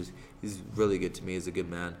after. He's really good to me. He's a good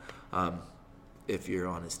man. If you're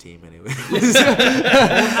on his team, anyway. What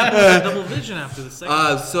happened to double vision after the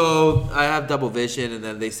second? So I have double vision, and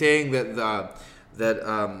then they saying that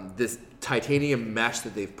this titanium mesh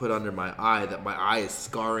that they've put under my eye, that my eye is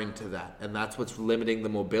scarring to that, and that's what's limiting the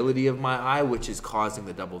mobility of my eye, which is causing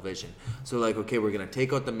the double vision. So like, okay, we're gonna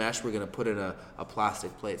take out the mesh, we're gonna put in a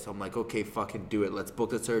plastic plate. So I'm like, okay, fucking do it. Let's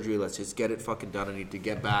book the surgery. Let's just get it fucking done. I need to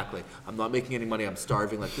get back. Like, I'm not making any money. I'm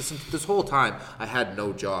starving. Like, this whole time I had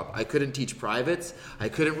no job. I couldn't teach privates. I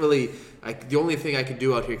couldn't really. The only thing I could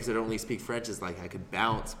do out here, because I don't really speak French, is like I could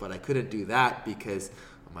bounce, but I couldn't do that because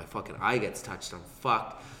my fucking eye gets touched. I'm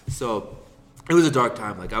fucked. So it was a dark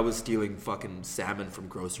time. Like, I was stealing fucking salmon from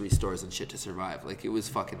grocery stores and shit to survive. Like, it was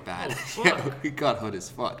fucking bad. Oh, Yeah, we got hood as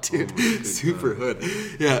fuck, dude. Super hood.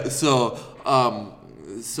 Yeah. So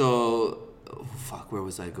fuck. Where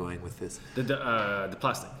was I going with this? The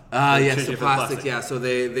plastic. Yes, the plastic. Yeah. So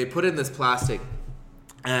they put in this plastic.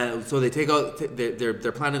 So they take out.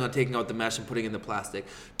 They're planning on taking out the mesh and putting in the plastic.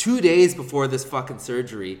 2 days before this fucking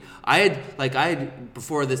surgery,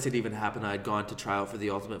 before this had even happened, I had gone to try out for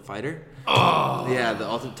the Ultimate Fighter. Oh. Yeah, the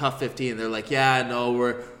Ultimate Tough 15. They're like, yeah,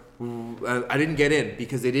 no, I didn't get in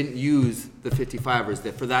because they didn't use the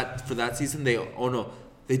 55ers. For that season,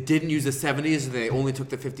 They didn't use the 70s, and they only took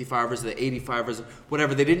the 55ers, the 85ers,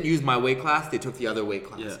 whatever. They didn't use my weight class. They took the other weight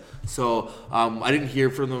class. Yeah. So I didn't hear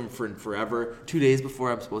from them for forever. 2 days before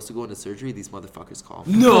I'm supposed to go into surgery, these motherfuckers call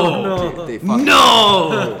me. No. They fucking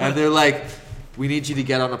No. And they're like, we need you to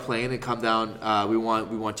get on a plane and come down. We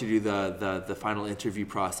want you to do the final interview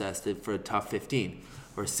process for a tough 15.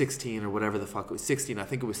 Or 16 or whatever the fuck it was. 16, I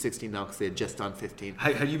think it was 16 now because they had just done 15.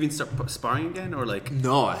 Have you been sparring again or like?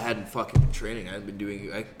 No, I hadn't fucking been training. I hadn't been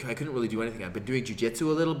doing, I couldn't really do anything. I've been doing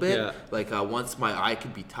jiu-jitsu a little bit. Yeah. Like once my eye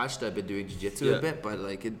could be touched, I've been doing jiu-jitsu Yeah. a bit, but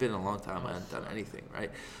like it'd been a long time I hadn't done anything,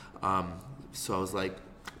 right? So I was like,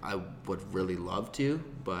 I would really love to,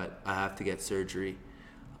 but I have to get surgery.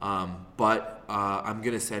 But I'm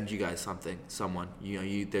gonna send you guys someone.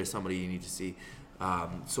 There's somebody you need to see.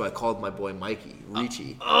 So I called my boy Mikey,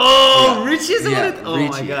 Ricci. Richie's on it? Oh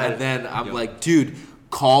Ricci. my God. And then I'm like, dude,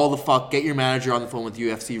 get your manager on the phone with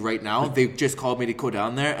UFC right now. They just called me to go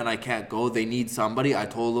down there and I can't go. They need somebody. I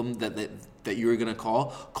told them that you were gonna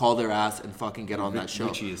call their ass and fucking get on that show.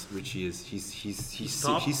 Richie is he's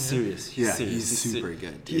top, serious. Yeah, serious. he's super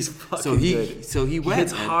good. Dude. He's fucking good. So he went. He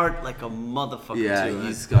hits and- hard like a motherfucker Yeah, too.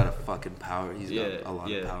 he's got a fucking power. He's Yeah, got a lot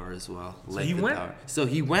yeah. of power as well. he Length went? Power. So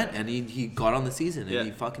he went and he got on the season and Yeah. he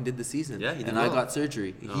fucking did the season. Yeah, he did and I well. got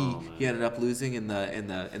surgery. man. He ended up losing in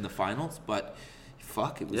the finals, but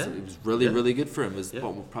fuck, it was Yeah. really good for him. It was Yeah.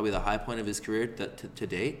 probably the high point of his career to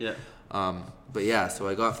date. Yeah. But yeah, so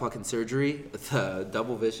I got fucking surgery. The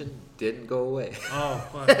double vision didn't go away. Oh,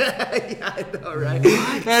 fuck. Yeah, I know, right?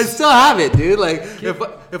 And I still have it, dude. Like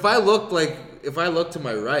if I look to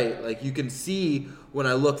my right, like you can see when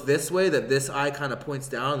I look this way that this eye kind of points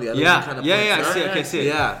down, the other one kind of points I up. see. Okay, see it.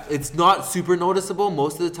 Yeah, it's not super noticeable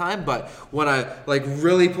most of the time, but when I like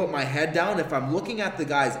really put my head down, if I'm looking at the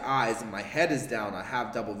guy's eyes and my head is down, I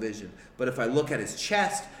have double vision. But if I look at his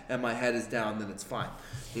chest and my head is down, then it's fine.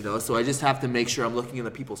 So I just have to make sure I'm looking in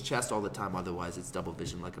the people's chest all the time. Otherwise, it's double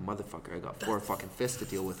vision like a motherfucker. I got 4 fucking fists to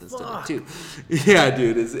deal with instead of 2. Yeah,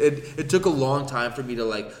 dude. It took a long time for me to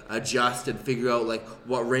like adjust and figure out like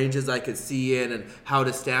what ranges I could see in and how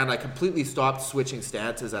to stand. I completely stopped switching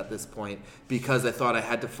stances at this point because I thought I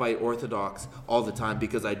had to fight orthodox all the time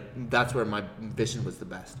because that's where my vision was the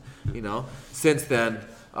best. Since then,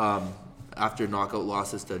 after knockout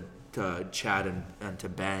losses to Chad and to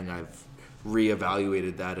Bang, I've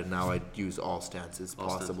reevaluated that, and now I use all stances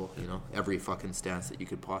possible. Every fucking stance that you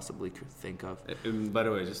could possibly think of. By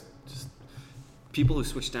the way, just people who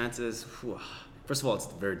switch stances. First of all, it's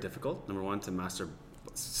very difficult. Number one, to master.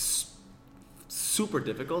 It's super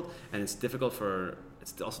difficult, and it's difficult for.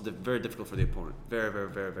 It's also very difficult for the opponent. Very, very,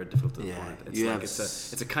 very, very difficult for the opponent.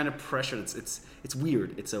 It's a kind of pressure. It's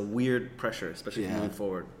weird. It's a weird pressure, especially if you're moving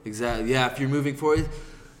forward. Exactly. Yeah, if you're moving forward.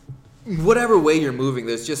 Whatever way you're moving,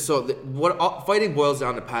 there's just fighting boils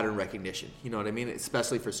down to pattern recognition. You know what I mean?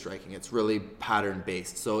 Especially for striking, it's really pattern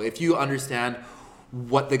based. So if you understand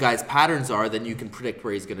what the guy's patterns are, then you can predict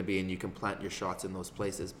where he's going to be and you can plant your shots in those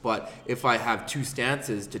places. But if I have 2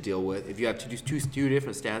 stances to deal with, if you have two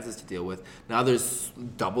different stances to deal with, now there's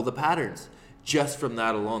double the patterns. Just from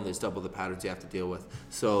that alone, there's double the patterns you have to deal with.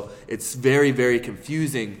 So it's very, very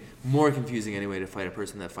confusing, more confusing anyway, to fight a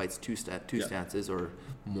person that fights two stances or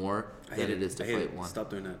more than it is to fight one.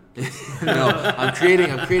 Stop doing that. No, I'm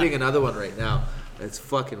creating another one right now. It's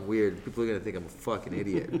fucking weird. People are gonna think I'm a fucking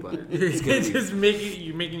idiot, but it's gonna be...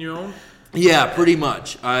 You're making your own? Yeah, pretty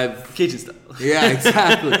much. Cajun style. Yeah,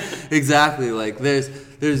 exactly. Like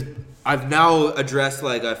I've now addressed,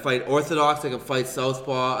 like, I fight orthodox, I can fight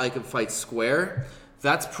southpaw, I can fight square.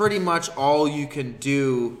 That's pretty much all you can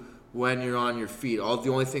do when you're on your feet. The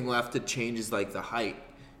only thing left to change is like the height.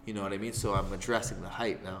 You know what I mean? So I'm addressing the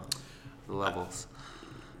height now, the levels.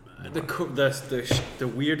 The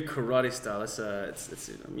weird karate style.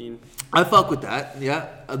 I fuck with that. Yeah,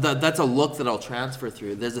 that's a look that I'll transfer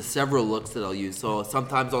through. There's several looks that I'll use. So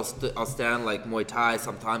sometimes I'll stand like Muay Thai.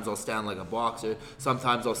 Sometimes I'll stand like a boxer.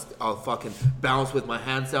 Sometimes I'll fucking bounce with my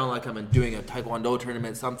hands down like I'm doing a Taekwondo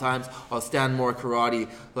tournament. Sometimes I'll stand more karate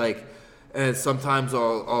like. And sometimes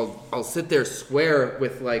I'll sit there square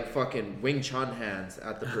with like fucking Wing Chun hands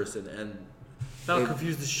at the person, and that'll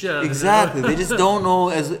confuse the shit out of them. Exactly. They just don't know.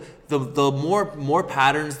 As the more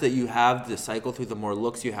patterns that you have to cycle through, the more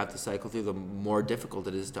looks you have to cycle through, the more difficult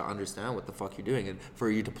it is to understand what the fuck you're doing. And for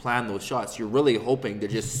you to plan those shots, you're really hoping to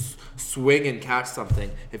just swing and catch something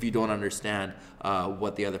if you don't understand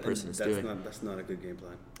what the other person is doing. That's not a good game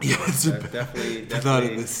plan. Yeah, it's definitely not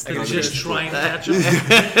in this. Just try and catch him.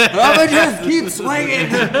 I'm gonna just keep swinging.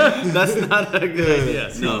 That's not a good idea.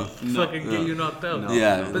 Fucking get you knocked out.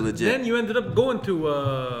 Yeah, But legit. then you ended up going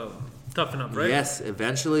to toughen up, right? Yes,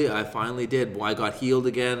 eventually I finally did. I got healed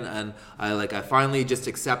again, and I finally just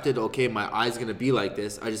accepted, okay, my eye's gonna be like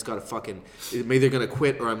this. I just gotta I'm either gonna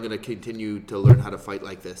quit or I'm gonna continue to learn how to fight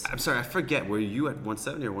like this. I'm sorry, I forget. Were you at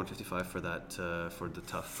 170 or 155 for that for the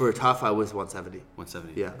tough? For tough, I was 170.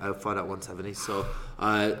 170. Yeah, I fought at 170. So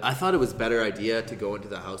I thought it was a better idea to go into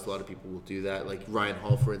the house. A lot of people will do that. Like Ryan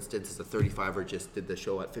Hall, for instance, is a 35er, just did the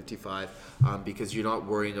show at 55 because you're not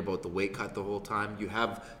worrying about the weight cut the whole time. You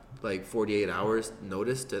have like 48 hours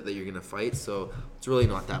notice that you're going to fight, so it's really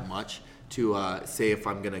not that much to say if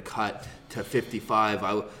I'm going to cut to 55.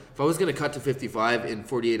 If I was going to cut to 55 in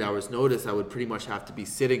 48 hours notice, I would pretty much have to be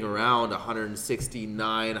sitting around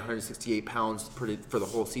 169, 168 pounds for the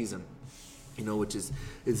whole season, which is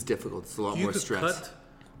difficult. It's a lot more stress. You could cut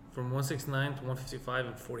from 169 to 155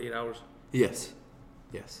 in 48 hours? Yes.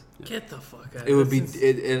 Get the fuck out of here. It would be,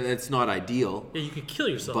 and it's not ideal. Yeah, you could kill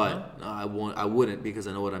yourself, but I wouldn't because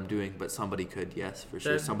I know what I'm doing. But somebody could, yes, for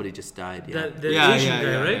sure. Somebody just died. Yeah, the Asian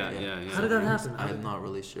guy, right? Yeah. How did that happen? I'm not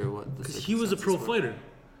really sure what. Because he was a pro fighter,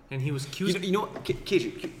 and he was accused. You know,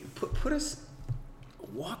 KJ,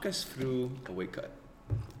 walk us through a weight cut.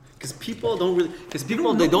 Because people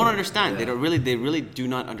they don't understand. Yeah. They really do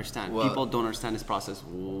not understand. Well, people don't understand this process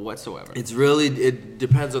whatsoever. It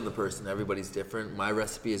depends on the person. Everybody's different. My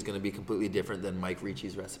recipe is going to be completely different than Mike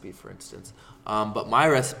Ricci's recipe, for instance. But my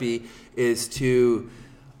recipe is to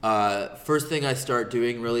first thing I start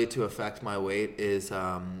doing really to affect my weight is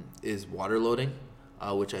water loading,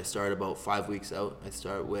 which I start about 5 weeks out. I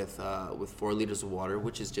start with 4 liters of water,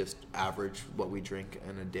 which is just average what we drink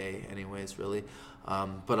in a day, anyways, really.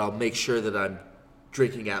 But I'll make sure that I'm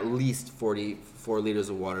drinking at least 44 liters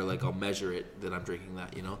of water. Like I'll measure it that I'm drinking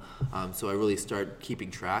that, So I really start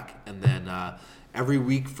keeping track, and then every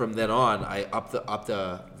week from then on, I up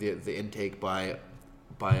the intake by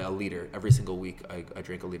a liter. Every single week, I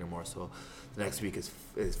drink a liter more. So the next week is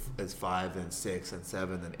 5 and 6 and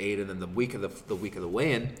 7 and 8, and then the week of the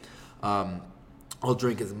weigh-in. I'll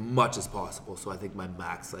drink as much as possible. So I think my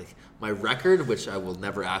max, like my record, which I will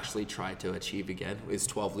never actually try to achieve again, is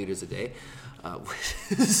 12 liters a day, which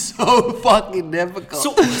is so fucking difficult.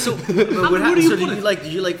 So what happens? So do you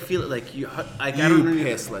feel it like you? I don't know. You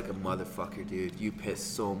piss like a motherfucker, dude. You piss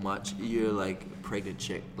so much. You're like a pregnant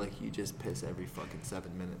chick. Like you just piss every fucking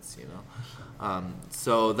 7 minutes,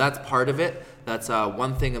 So that's part of it. That's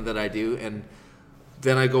one thing that I do, and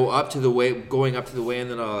then I go up to the weigh, and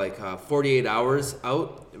then I'll 48 hours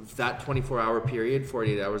out, that 24-hour period,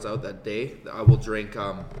 48 hours out that day, I will drink,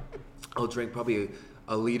 I'll drink probably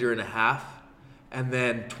a liter and a half, and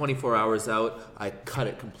then 24 hours out, I cut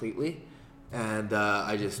it completely, and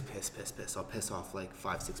I just piss. I'll piss off like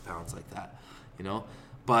 5-6 pounds like that,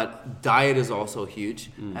 But diet is also huge,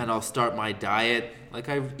 and I'll start my diet, like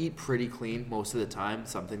I eat pretty clean most of the time,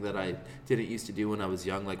 something that I didn't used to do when I was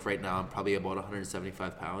young. Like right now I'm probably about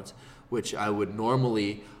 175 pounds, which I would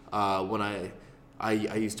normally, when I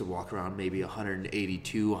used to walk around maybe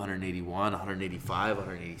 182, 181, 185,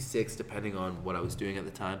 186, depending on what I was doing at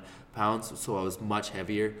the time, pounds, so I was much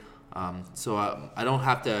heavier. So I don't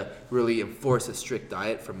have to really enforce a strict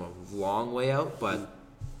diet from a long way out, but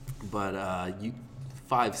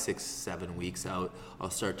 5, 6, 7 weeks out, I'll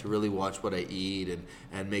start to really watch what I eat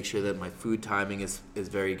and make sure that my food timing is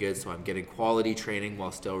very good, so I'm getting quality training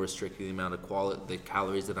while still restricting the amount of the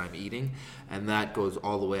calories that I'm eating, and that goes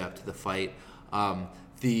all the way up to the fight.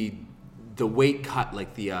 The weight cut,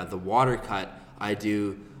 like the water cut I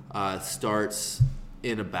do starts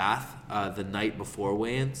in a bath the night before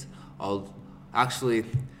weigh-ins. The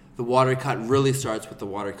water cut really starts with the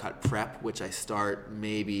water cut prep, which I start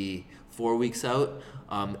maybe 4 weeks out.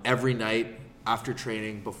 Every night after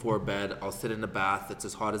training, before bed, I'll sit in a bath that's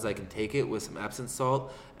as hot as I can take it with some Epsom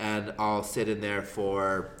salt, and I'll sit in there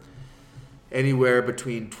for anywhere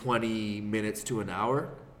between 20 minutes to an hour.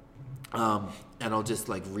 And I'll just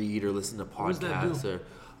like read or listen to podcasts.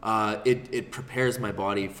 It prepares my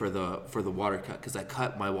body for the water cut, because I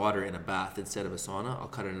cut my water in a bath instead of a sauna. I'll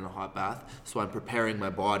cut it in a hot bath, so I'm preparing my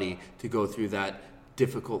body to go through that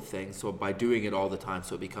difficult thing. So by doing it all the time,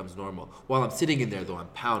 so it becomes normal. While I'm sitting in there, though, I'm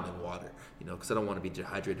pounding water, because I don't want to be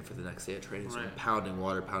dehydrated for the next day of training. So I'm pounding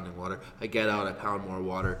water. I get out, I pound more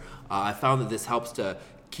water. I found that this helps to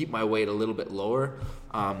keep my weight a little bit lower,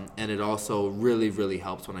 and it also really, really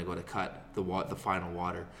helps when I go to cut the final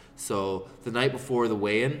water. So the night before the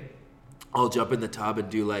weigh-in, I'll jump in the tub and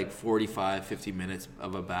do like 45, 50 minutes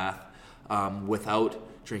of a bath without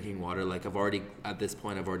drinking water. Like at this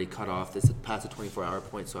point, I've already cut off, this is past the 24-hour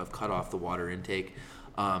point, so I've cut off the water intake.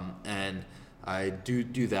 And I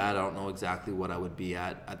do that. I don't know exactly what I would be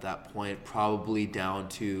at that point, probably down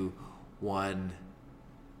to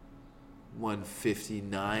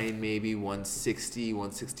 159, maybe 160,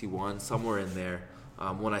 161, somewhere in there.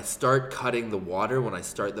 When I start cutting the water, when I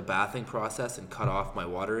start the bathing process and cut off my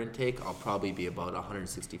water intake, I'll probably be about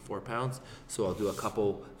 164 pounds. So I'll do a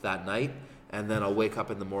couple that night, and then I'll wake up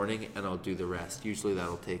in the morning and I'll do the rest. Usually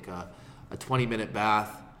that'll take a 20-minute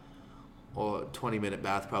bath, or 20-minute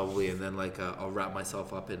bath probably, and then like I'll wrap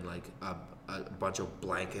myself up in like a bunch of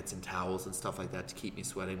blankets and towels and stuff like that to keep me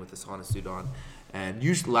sweating with the sauna suit on. And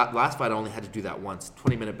usually last fight I only had to do that once.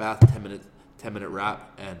 20-minute bath, 10-minute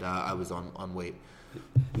wrap, and I was on weight.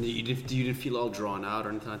 You didn't feel all drawn out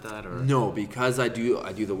or anything like that, or no, because I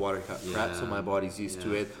do the water cut prep, so my body's used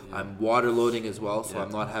to it. Yeah. I'm water loading as well, so I'm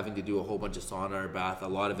not having to do a whole bunch of sauna or bath. A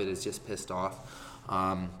lot of it is just pissed off.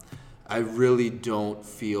 I really don't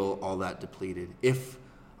feel all that depleted. If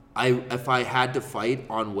I had to fight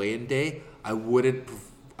on weigh-in day, I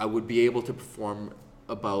would be able to perform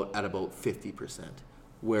at about 50%.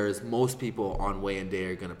 Whereas most people on weigh-in day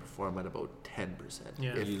are going to perform at about 10%.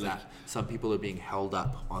 Yeah. If that. Some people are being held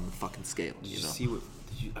up on the fucking scale. Did you see what?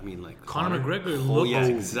 Conor McGregor looked. Yeah,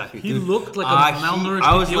 exactly. He looked like a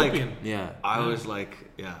malnourished Ethiopian. I was like,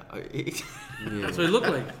 yeah. That's what he looked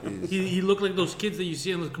like. He looked like those kids that you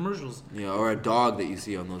see on those commercials. Yeah, or a dog that you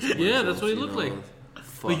see on those commercials. Yeah, that's what he looked like.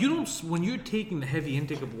 But you don't. When you're taking the heavy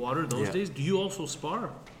intake of water those days, do you also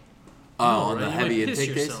spar? On the heavy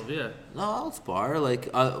intake days? Yeah. No, I'll spar. Like,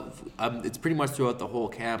 it's pretty much throughout the whole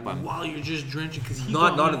camp. While you're just drenching, because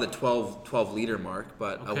not at the 12 liter mark,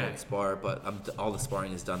 but I won't spar. But all the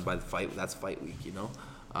sparring is done by the fight. That's fight week, you know.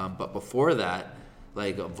 But before that,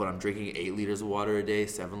 like when I'm drinking 8 liters of water a day,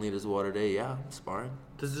 7 liters of water a day, yeah, I'm sparring.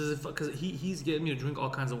 Because he's getting me to drink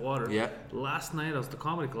all kinds of water. Yeah. Last night I was at the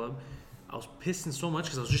comedy club. I was pissing so much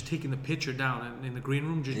because I was just taking the pitcher down in the green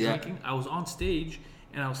room, just drinking. I was on stage.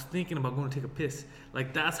 And I was thinking about going to take a piss.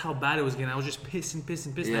 Like, that's how bad it was getting. I was just pissing.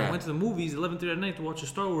 Yeah. And I went to the movies 11:30 at night to watch a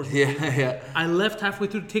Star Wars movie. Yeah. I left halfway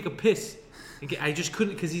through to take a piss. I just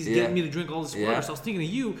couldn't because he's getting me to drink all this water. So I was thinking of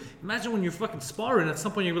you. Imagine when you're fucking sparring, at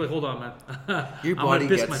some point you're like, hold on, man. Your body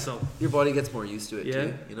gets more used to it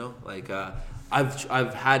too. You know, like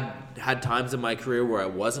I've had times in my career where I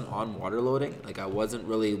wasn't on water loading. Like I wasn't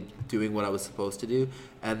really doing what I was supposed to do,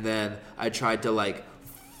 and then I tried to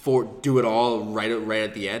do it all right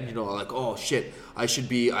at the end, you know, like, oh shit, I should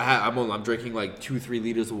be, I'm drinking like 2-3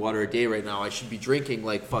 liters of water a day right now. I should be drinking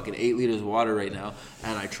like fucking 8 liters of water right now.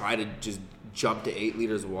 And I try to just jump to 8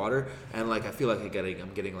 liters of water, and like I feel like I'm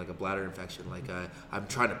getting like a bladder infection. Like I'm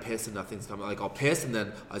trying to piss and nothing's coming. Like I'll piss and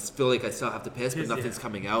then I feel like I still have to piss, but nothing's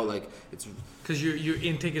coming out. Like it's because your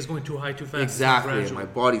intake is going too high too fast. Exactly, and my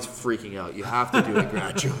body's freaking out. You have to do it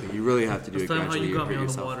gradually. You really have to do it gradually. How you got me on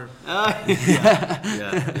the water. Yeah.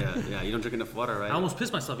 You don't drink enough water, right? I almost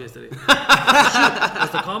pissed myself yesterday.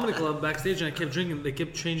 At the comedy club backstage, and I kept drinking. They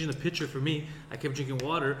kept changing the pitcher for me. I kept drinking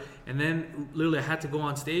water, and then literally I had to go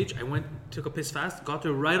on stage. I took a piss fast, got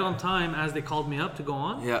there right on time as they called me up to go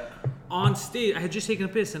on. Yeah. On stage, I had just taken a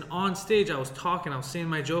piss, and on stage I was talking, I was saying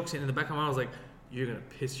my jokes, and in the back of my mind I was like, you're gonna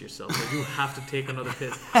piss yourself. Like, you have to take another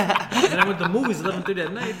piss. And I went to the movies 11:30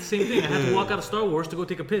 at night. Same thing. I had to walk out of Star Wars to go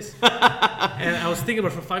take a piss. And I was thinking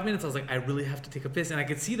about it for 5 minutes. I was like, I really have to take a piss. And I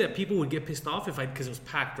could see that people would get pissed off because it was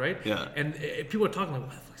packed, right? Yeah. And people were talking like, why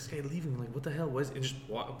the fuck is this guy leaving? Like, what the hell was it? And just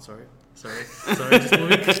walk. I'm sorry, just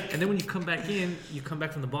moving. And then when you come back in, you come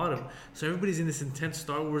back from the bottom. So everybody's in this intense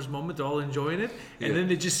Star Wars moment. They're all enjoying it. And then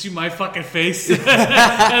they just see my fucking face. And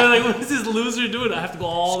they're like, what is this loser doing? I have to go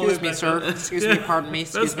all the way back. Excuse me, sir. Excuse me, pardon me.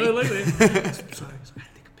 Excuse me. I'm sorry, I had to take a piss. I'm sorry.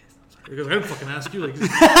 Because I didn't fucking ask you. Like,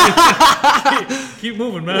 keep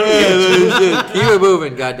moving, man. Keep it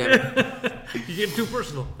moving, goddammit. You get too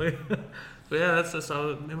personal. But yeah, that's how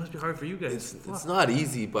it must be hard for you guys. It's not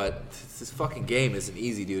easy, but this fucking game isn't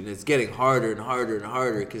easy, dude. And it's getting harder and harder and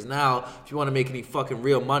harder. Because now, if you want to make any fucking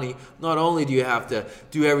real money, not only do you have to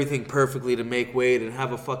do everything perfectly to make weight and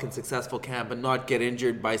have a fucking successful camp and not get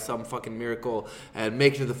injured by some fucking miracle and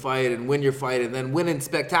make it to the fight and win your fight and then win in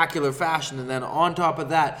spectacular fashion. And then on top of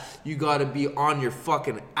that, you got to be on your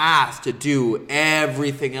fucking ass to do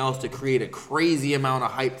everything else to create a crazy amount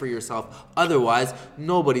of hype for yourself. Otherwise,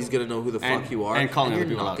 nobody's going to know who the fuck you are, and calling you're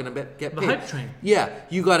people not out. going to get paid. The hype train. Yeah,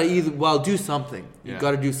 you got to do something. You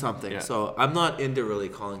got to do something. Yeah. So I'm not into really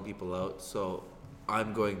calling people out. So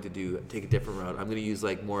I'm going to take a different route. I'm going to use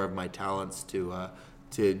like more of my talents to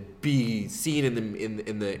be seen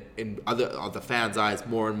in the fans' eyes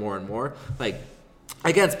more and more and more. Like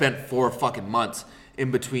I spent 4 fucking months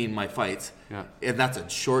in between my fights. Yeah. And that's a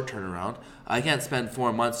short turnaround. I can't spend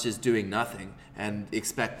 4 months just doing nothing and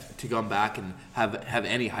expect to come back and have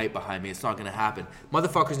any hype behind me. It's not going to happen.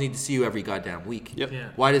 Motherfuckers need to see you every goddamn week. Yep. Yeah.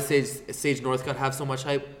 Why does Sage Northcutt have so much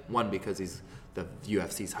hype? One, because the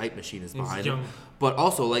UFC's hype machine is behind him. But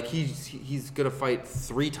also, like, he's going to fight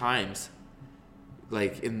 3 times,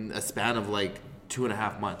 like, in a span of, like,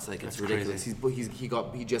 2.5 months. Like, it's ridiculous. He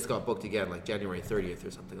just got booked again, like, January 30th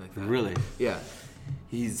or something like that. Really? Yeah.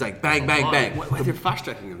 He's like bang, bang, bang. Why they're fast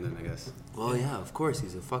tracking him then? I guess. Well, yeah, of course.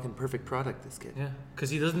 He's a fucking perfect product. This kid. Yeah,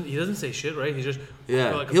 because he doesn't say shit, right? He's just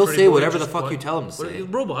Yeah. like He'll say boy, whatever the just fuck what- you tell him to what- say. He's a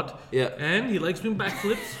robot. Yeah. And he likes doing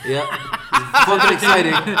backflips. Yeah. It's fucking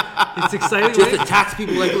exciting. It's exciting. Just right? attacks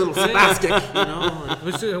people like a little spastic, you know. Like,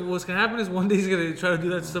 What's gonna happen is one day he's gonna try to do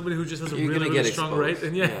that to somebody who just has a You're really, gonna really get strong exposed. right,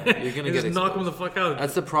 and Yeah, you're gonna and get just knock him the exposed. fuck out.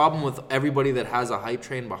 That's the problem with everybody that has a hype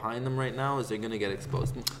train behind them right now is they're gonna get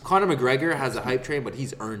exposed. Conor McGregor has a hype train, but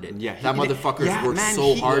he's earned it. Yeah, that motherfucker's worked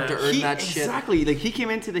so hard to earn that shit. Exactly. Like he came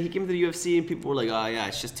into the UFC and people were like, "Oh yeah,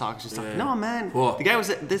 it's just talk, it's just talk." Yeah. No, man. Whoa. The guy was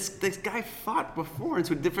this guy fought before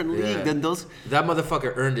into a different league than those. That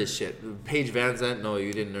motherfucker earned his shit. Paige Van Zandt, no,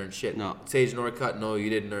 you didn't earn shit. No. Sage Northcutt, no, you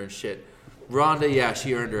didn't earn shit. Ronda, yeah,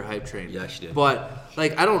 she earned her hype train. Yeah, she did. But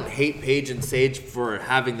like, I don't hate Paige and Sage for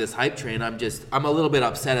having this hype train. I'm a little bit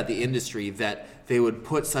upset at the industry that they would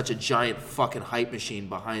put such a giant fucking hype machine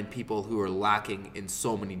behind people who are lacking in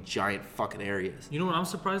so many giant fucking areas. You know what I'm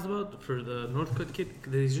surprised about for the Northcutt kid?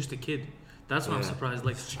 That he's just a kid. That's what I'm surprised.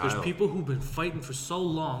 Like, there's people who've been fighting for so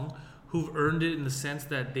long who've earned it in the sense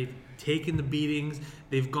that they've taken the beatings,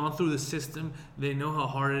 they've gone through the system, they know how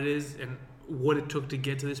hard it is and what it took to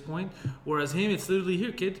get to this point. Whereas him, it's literally,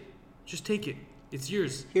 here, kid, just take it. It's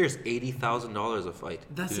yours. Here's $80,000 a fight.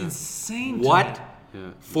 That's insane to What? me. Yeah.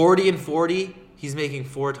 40 and 40. He's making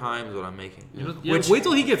 4 times what I'm making. You know, wait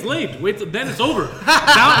till he gets laid. Then it's over.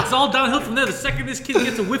 It's all downhill from there. The second this kid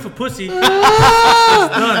gets a whiff of pussy, it's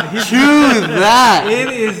done. Chew that. It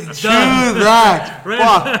is Chew done. that. Right.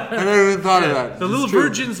 Fuck. I never even thought of that. The It's little true.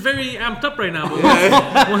 virgin's very amped up right now. But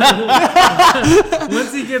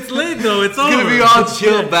once he gets laid, though, it's over. He's gonna be all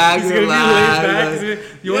chill back. He's gonna be laid back. He's gonna,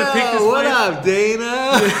 you want to take this what fight? up,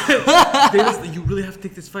 Dana? Dana, you really have to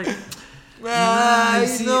take this fight. I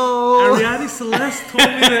See, know. Ariadne Celeste told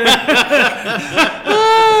me that.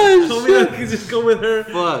 Told me that I could just go with her.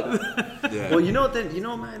 Fuck. Yeah. Well,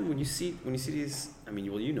 man, when you see these, I mean,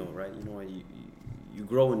 you know, right? You know, you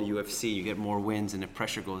grow in the UFC, you get more wins, and the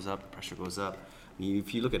pressure goes up. I mean,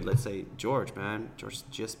 if you look at, let's say, George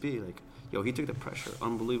GSP, like, yo, he took the pressure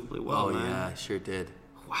unbelievably well, man. Yeah, I sure did.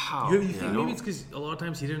 Wow. You think maybe it's because a lot of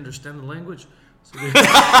times he didn't understand the language. So he didn't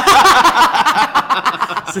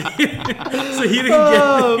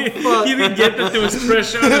get that there was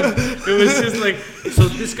pressure on him. It was just like, so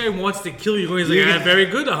this guy wants to kill you. He's like, very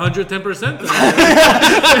good,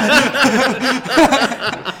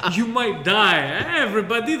 110%. You might die.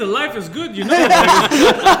 Everybody, the life is good, you know.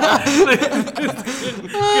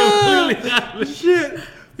 Shit.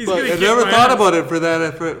 I never thought about it from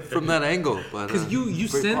that angle. Because you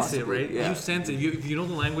sense it, right? Yeah. You sense it. If you know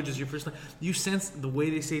the language is your first language, you sense the way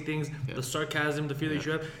they say things, the sarcasm, the feeling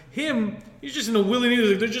you have. Him, he's just in a willy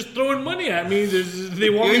nilly. They're just throwing money at me. They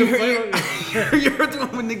want me to fight. You heard the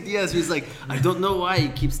one with Nick Diaz. He's like, I don't know why he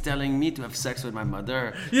keeps telling me to have sex with my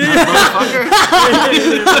mother. I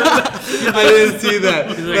didn't see that.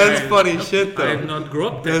 Like, That's funny shit, though. I have not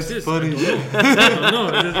grown up. That's funny shit. No,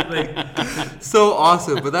 So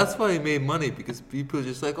awesome, but that's why he made money, because people are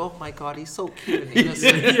just like, oh my god, he's so cute and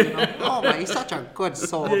innocent. You know? Oh my, he's such a good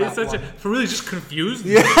soul. Yeah, that he's one. for really just confused.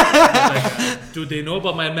 Yeah. Like, do they know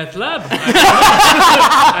about my meth lab?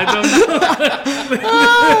 I don't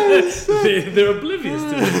know. They're oblivious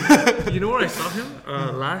to it. You know where I saw him?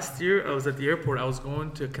 Last year, I was at the airport. I was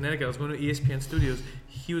going to Connecticut. I was going to ESPN Studios.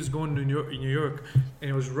 He was going to New York. And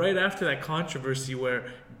it was right after that controversy where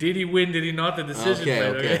did he win, did he not, the decision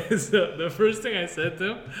fight. Okay. So the first thing I said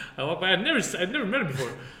to him, I walked by. I'd never met him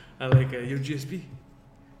before. I'm like, yo, GSP.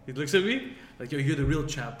 He looks at me like, yo, you're the real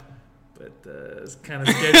champ. But it's kind of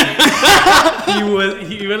sketchy. He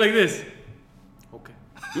went like this. Okay.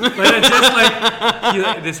 Like, just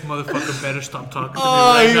like, this motherfucker better stop talking to me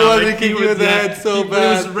right he now. wanted Like, to kick you in the head so But it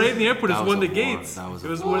was bad. right in the airport. It was one of the That was a war. gates. That was It a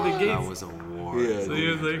was war. one of the gates. That was a war. Yeah. So he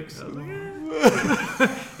was like,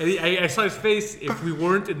 and I saw his face. If we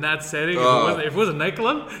weren't in that setting, if it was a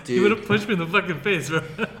nightclub, he would have punched me in the fucking face, bro.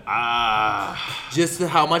 Just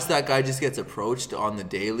how much that guy just gets approached on the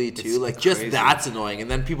daily too. Like just crazy. that's annoying.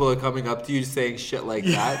 And then people are coming up to you saying shit like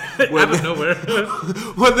that. Out of nowhere.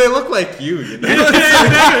 When they look like you know?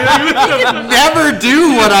 You can never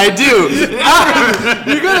do what I do.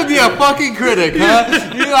 You're gonna be a fucking critic, huh?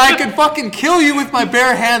 I can fucking kill you with my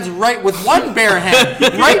bare hands with one bare hand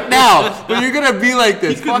right now. But you're gonna be like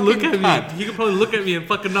this. He could look at cunt. me. He could probably look at me and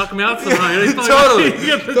fucking knock me out somehow. Totally.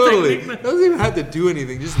 Doesn't even have to do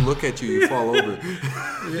anything. Just look at you fall over.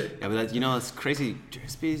 Yeah, but it's crazy.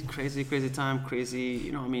 Jersey, crazy time. Crazy.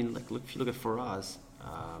 You know, I mean, like if you look at Faraz,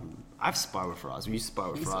 I've sparred with Faraz. We used to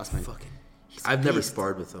spar with Faraz, man. I've never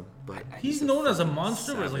sparred with him, but he's known as a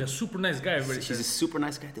monster, but he's like a super nice guy. Everybody He's a super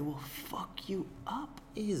nice guy that will fuck you up.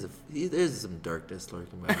 there's some darkness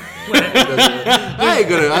lurking behind I'm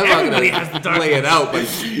not gonna lay it out, but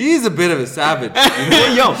he's a bit of a savage.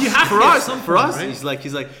 Yo, for us, right?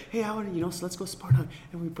 he's like, hey, I want to, so let's go spar down,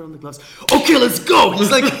 and we put on the gloves. Okay, let's go. He's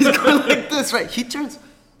going like this, right? He turns.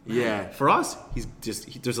 Yeah. For us,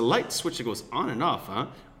 there's a light switch that goes on and off, huh?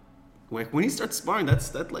 Like when he starts sparring,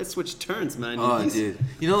 that light switch turns, man. Oh, dude.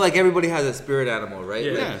 You know, like everybody has a spirit animal, right?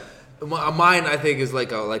 Yeah. Like, mine, I think, is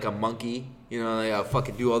like a monkey. You know, like I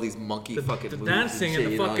fucking do all these monkey fucking the moves dancing and shit, and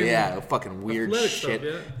the you know? fucking Yeah, fucking weird athletic shit.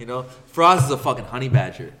 stuff, yeah. You know, Frost is a fucking honey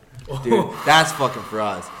badger, dude. That's fucking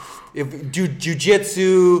Frost. If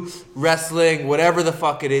jujitsu, wrestling, whatever the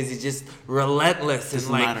fuck it is, he's just relentless and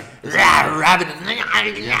like rabbit.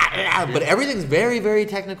 But everything's very, very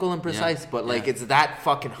technical and precise. But like it's that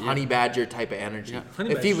fucking honey badger type of energy. Yeah.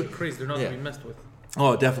 Honey badgers are crazy. They're not to be messed with.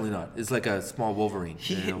 Oh, definitely not. It's like a small Wolverine.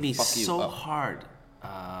 He hit me so hard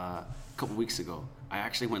a couple weeks ago. I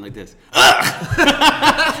actually went like this.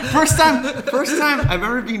 First time I've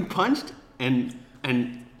ever been punched and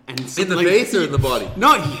in the face or in the body?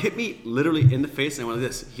 No, he hit me literally in the face and I went like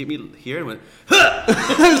this. He hit me here and went.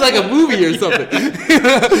 It was like a movie or something.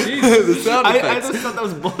 The sound effects. I just thought that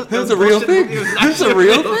was bullshit. That's a real thing. That's a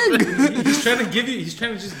real thing. He's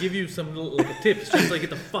trying to just give you some little like a tip. He's trying to like get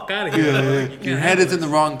the fuck out of here. Your head is in the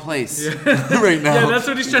wrong place right now. Yeah, that's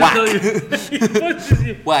what he's trying to tell you. He punches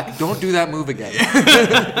you. Whack! Don't do that move again.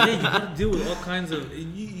 Yeah, you gotta deal with all kinds of.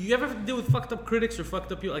 You ever deal with fucked up critics or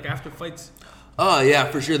fucked up people like after fights? Oh yeah,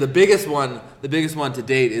 for sure. The biggest one to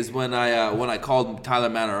date is when I called Tyler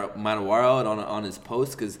Manawaro out on his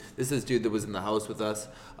post, because this is this dude that was in the house with us,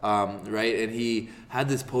 right? And he had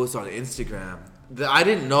this post on Instagram that I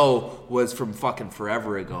didn't know was from fucking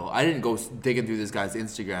forever ago. I didn't go digging through this guy's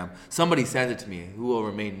Instagram. Somebody sent it to me, who will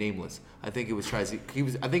remain nameless. I think he was actually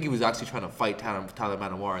trying to fight Tyler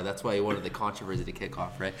Manawara. That's why he wanted the controversy to kick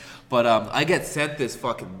off, right? But I get sent this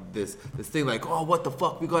fucking this thing like, oh, what the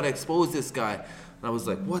fuck? We gotta expose this guy. And I was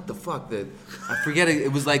like, what the fuck? I forget it.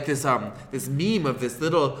 It was like this meme of this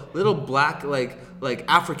little black like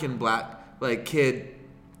African black like kid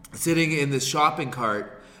sitting in this shopping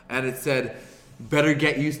cart, and it said, "Better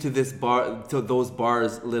get used to those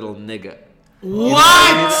bars, little nigga." What?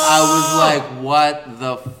 I was like, what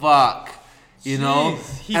the fuck? You know?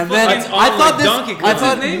 And then I thought What's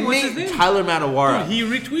his name? Tyler Manawara. Dude, he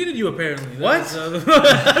retweeted you apparently. What?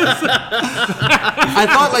 I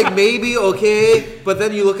thought like maybe okay, but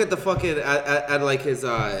then you look at the fucking at like his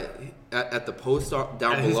at the post down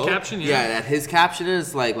below. His caption, yeah. At his caption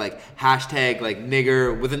is like hashtag like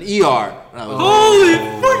nigger with an ER. Holy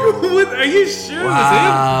fuck! What? Are you sure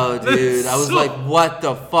Wow, it was him? dude. I was like, what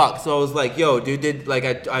the fuck? So I was like, yo, dude,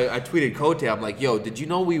 I tweeted Kote. I'm like, yo, did you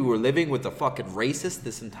know we were living with a fucking racist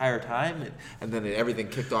this entire time? And then everything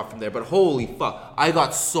kicked off from there. But holy fuck, I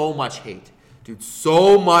got so much hate. Dude,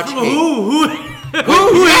 so much hate. Who?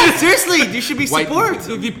 Yeah, seriously, you should be support.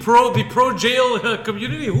 The pro jail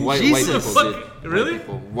community. Who? White people, dude. Really?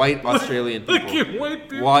 White Australian people. Fucking white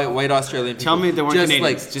people. White Australian people. Tell me they weren't just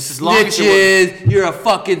Canadians. Like, just as long as snitches, you're a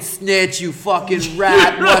fucking snitch, you fucking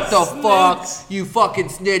rat. What the fuck? You fucking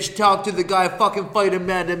snitch. Talk to the guy, fucking fight him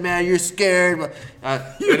man to man. You're scared. And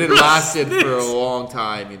it lasted for a long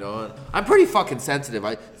time, you know. I'm pretty fucking sensitive.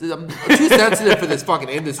 I'm too sensitive for this fucking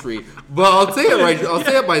industry. But I'll say it right. I'll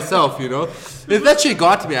say it myself, you know. If that shit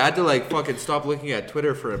got to me, I had to like fucking stop looking at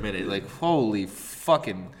Twitter for a minute. Like, holy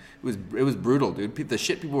fucking. It was brutal, dude. The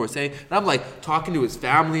shit people were saying. And I'm like talking to his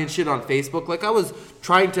family and shit on Facebook. Like I was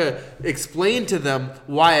trying to explain to them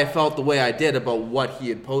why I felt the way I did about what he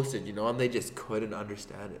had posted, you know, and they just couldn't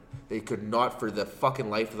understand it. They could not for the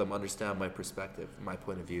fucking life of them understand my perspective, my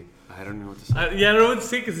point of view. I don't know what to say. I don't know what to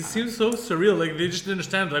say because it seems so surreal. Like they just didn't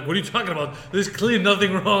understand. Like, what are you talking about? There's clearly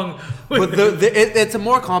nothing wrong. But it's a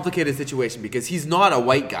more complicated situation because he's not a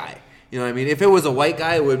white guy. You know what I mean? If it was a white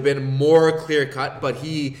guy, it would have been more clear cut. But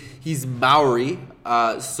he's Maori,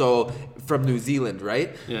 so from New Zealand,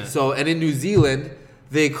 right? Yeah. So and in New Zealand,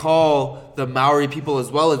 they call the Maori people,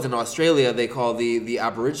 as well as in Australia, they call the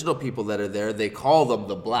Aboriginal people that are there, they call them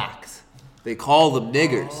the blacks. They call them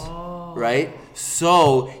niggers, right?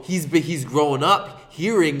 So he's growing up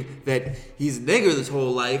hearing that he's a nigger this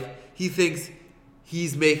whole life. He thinks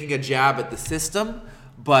he's making a jab at the system,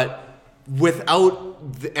 but without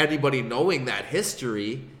anybody knowing that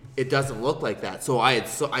history, it doesn't look like that. So I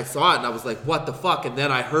saw it and I was like, what the fuck? And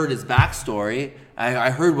then I heard his backstory. I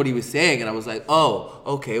heard what he was saying and I was like, oh,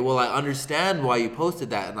 okay, well, I understand why you posted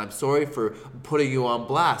that and I'm sorry for putting you on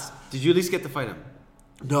blast. Did you at least get to fight him?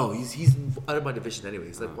 No, he's out of my division anyway.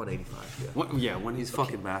 He's like 185. Yeah, He's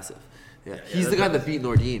fucking massive. Yeah, he's the guy that beat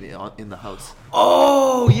Nordine in the house.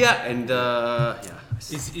 Oh yeah, and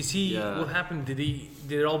Is he? Yeah. What happened? Did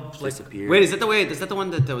it all like? Disappeared. Wait, is that the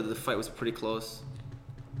one that the fight was pretty close?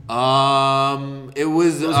 It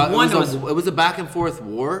was it was a back and forth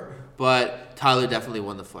war, but Tyler definitely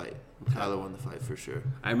won the fight. Tyler won the fight for sure.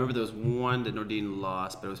 I remember there was one that Nordine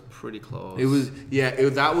lost, but it was pretty close. It was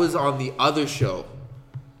that was on the other show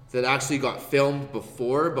that actually got filmed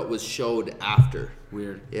before but was showed after.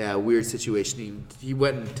 Weird. Yeah, weird situation. He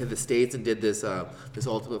went to the States and did this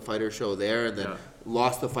Ultimate Fighter show there, and then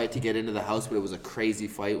lost the fight to get into the house, but it was a crazy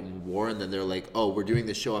fight and war. And then they're like, "Oh, we're doing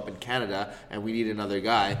this show up in Canada, and we need another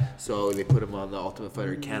guy." So they put him on the Ultimate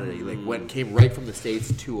Fighter in Canada. He came right from the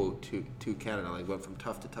States to Canada. Like went from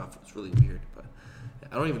tough to tough. It's really weird, but.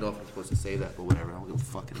 I don't even know if I'm supposed to say that, but whatever. I don't give a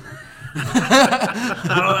fucking.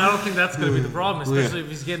 I don't think that's gonna be the problem, especially if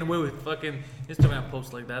he's getting away with fucking Instagram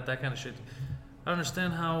posts like that kind of shit. I don't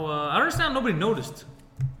understand how. I don't understand how nobody noticed.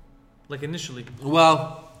 Like initially.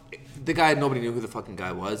 Well, the guy, nobody knew who the fucking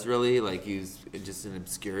guy was really. Like he was just in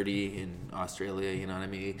obscurity in Australia. You know what I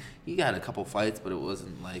mean? He got a couple fights, but it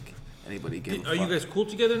wasn't like anybody gave a fuck. Are you guys cool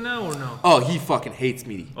together now or no? Oh, he fucking hates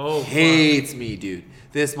me. Oh, hates me, dude.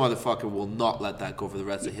 This motherfucker will not let that go for the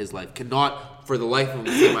rest of his life. Cannot, for the life of him,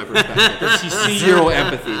 see my perspective. Does he see Zero you,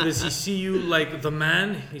 empathy. Does he see you like the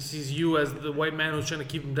man? He sees you as the white man who's trying to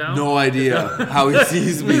keep him down? No idea how he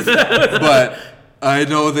sees me, but I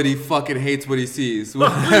know that he fucking hates what he sees.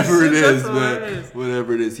 Whatever it is, man.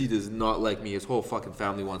 Whatever it is, he does not like me. His whole fucking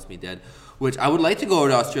family wants me dead. Which I would like to go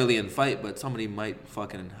to Australia and fight, but somebody might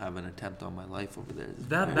fucking have an attempt on my life over there.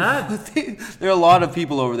 That bad? There are a lot of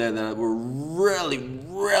people over there that were really,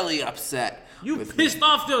 really upset. You pissed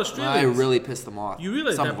off the Australians. I really pissed them off. You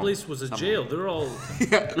realize Some that of them. place was a Some jail. of them. They're all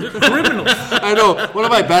they're criminals. I know. One of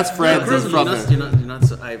my best friends is from there. You're not.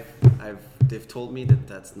 So they've told me that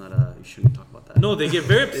that's not a. You shouldn't talk about that. No, they get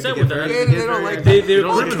very upset with that. They don't like They're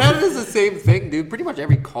criminals. Canada's the same thing, dude. Pretty much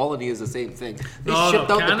every colony is the same thing. They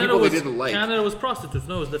shipped out the people they didn't like. Canada was prostitutes.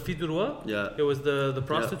 No, it was the filles du roi. Yeah. It was the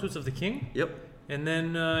prostitutes of the king. Yep. And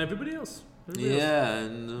then everybody else.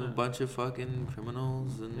 And a bunch of fucking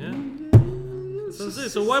criminals and.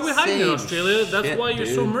 So why are we hiding in Australia? That's why you're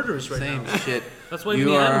so murderous right now. Same shit. That's why you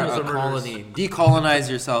the are animals a are colony. Decolonize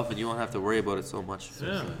yourself, and you won't have to worry about it so much.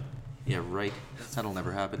 Yeah. Yeah, right. That'll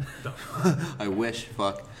never happen. I wish.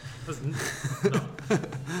 Fuck. No.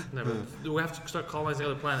 Never. We have to start colonizing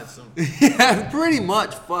other planets soon. Yeah, pretty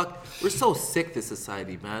much. Fuck. We're so sick, this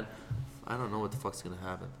society, man. I don't know what the fuck's gonna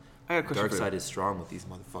happen. I got a question Dark for side you. is strong with these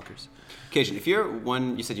motherfuckers. Kajan, if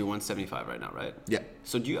you said you're 175 right now, right? Yeah.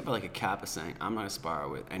 So do you have like a cap of saying, I'm not going to spar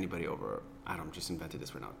with anybody over, I don't know, just invented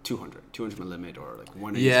this right now, 200 my limit, or like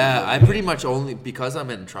 180? Yeah, I pretty much only, because I'm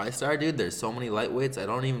in TriStar, dude, there's so many lightweights, I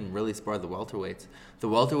don't even really spar the welterweights. The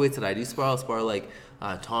welterweights that I do spar, I'll spar like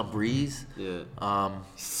Tom Breeze. Yeah.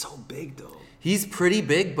 He's so big though. He's pretty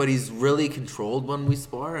big, but he's really controlled when we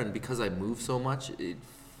spar, and because I move so much,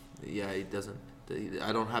 he doesn't.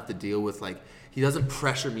 I don't have to deal with he doesn't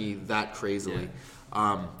pressure me that crazily.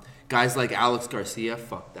 Yeah. Guys like Alex Garcia,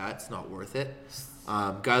 fuck that, it's not worth it.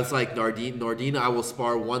 Guys like Nordine, I will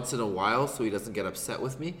spar once in a while so he doesn't get upset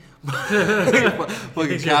with me.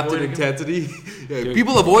 Fucking Captain Intensity. Yeah,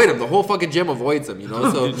 people avoid him. The whole fucking gym avoids him, you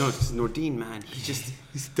know. So no, Nordine, man, he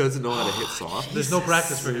doesn't know how to hit soft. There's no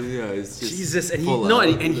practice for him. Yeah, it's just Jesus,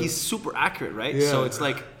 and he's super accurate, right? Yeah. So it's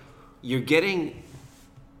like you're getting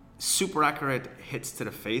super accurate hits to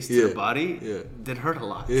the face, to the body, that hurt a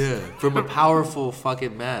lot. Yeah, from a powerful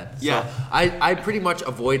fucking man. So yeah. I pretty much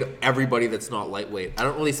avoid everybody that's not lightweight. I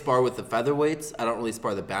don't really spar with the featherweights. I don't really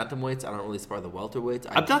spar the bantamweights. I don't really spar the welterweights.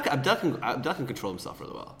 Abdul can control himself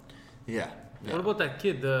really well. Yeah. What about that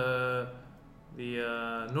kid, the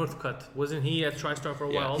Northcutt? Wasn't he at TriStar for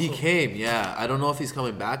a while also? He came, yeah. I don't know if he's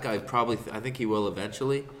coming back. I think he will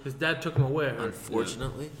eventually. His dad took him away.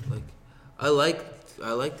 Unfortunately. I like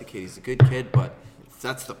the kid. He's a good kid, but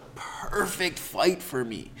that's the perfect fight for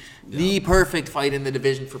me. Yeah. The perfect fight in the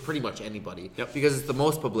division for pretty much anybody. Yep. Because it's the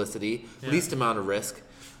most publicity, least amount of risk,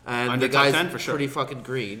 and Under the guy's 10 for sure. pretty fucking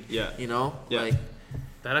green. Yeah. You know? Yeah. Like,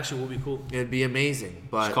 That actually would be cool. it'd be amazing.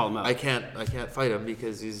 But Just call him out. I can't fight him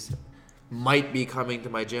because he's might be coming to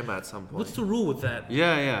my gym at some point. What's the rule with that?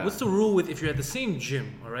 Yeah. What's the rule with if you're at the same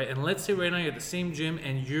gym, all right? And let's say right now you're at the same gym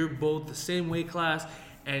and you're both the same weight class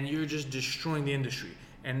and you're just destroying the industry.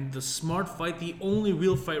 And the smart fight, the only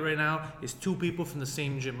real fight right now is two people from the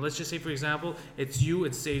same gym. Let's just say, for example, it's you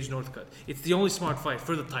and Sage Northcutt. It's the only smart fight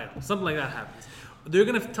for the title. Something like that happens. They're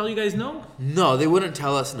gonna tell you guys no? No, they wouldn't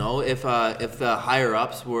tell us no. If the higher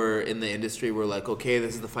ups were in the industry were like, okay,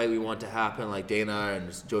 this is the fight we want to happen, like Dana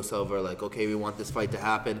and Joe Silva are like, okay, we want this fight to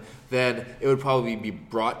happen, then it would probably be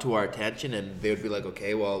brought to our attention, and they would be like,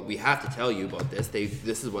 okay, well, we have to tell you about this.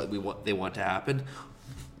 This is what they want to happen.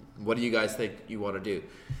 What do you guys think you want to do?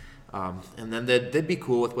 And then they'd be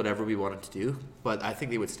cool with whatever we wanted to do, but I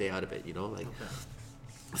think they would stay out of it. You know, like. Okay.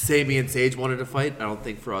 Say me and Sage wanted to fight. I don't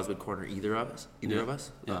think Faraz would corner either of us.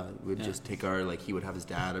 We'd just take our, like, he would have his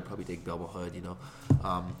dad. I'd probably take Belmo Hood, you know.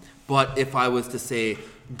 But if I was to say,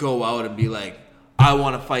 go out and be like, I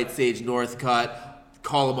want to fight Sage Northcutt,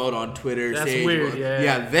 call him out on Twitter. That's Sage, weird,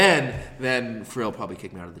 then Frill probably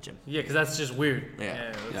kick me out of the gym. Yeah, because that's just weird.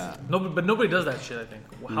 Yeah. But nobody does that shit, I think.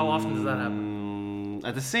 How often does that happen?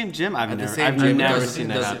 At the same gym, I've never seen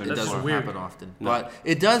that happen. It doesn't weird. happen often. No. But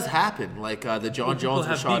it does happen. Like the John Jones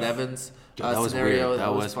and Rashad Evans scenario.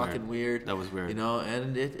 That was fucking weird. That was weird. You know,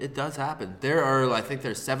 and it does happen. I think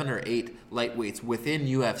there's 7 or 8 lightweights within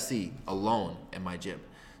UFC alone in my gym.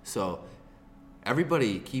 So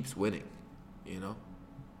everybody keeps winning, you know?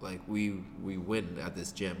 Like we win at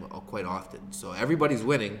this gym quite often. So everybody's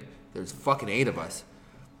winning. There's fucking 8 of us.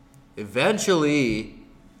 Eventually,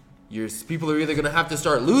 people are either going to have to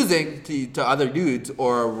start losing to other dudes,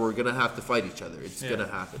 or we're going to have to fight each other. It's going to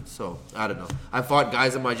happen. So, I don't know. I fought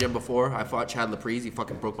guys in my gym before. I fought Chad Laprise. He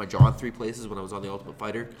fucking broke my jaw in 3 places when I was on the Ultimate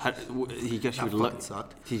Fighter. He got you with a lucky.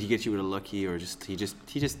 Did he get you with a lucky, or he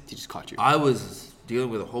just caught you? I was dealing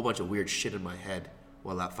with a whole bunch of weird shit in my head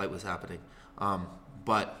while that fight was happening.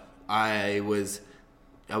 But I was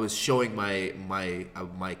showing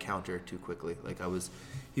my counter too quickly. Like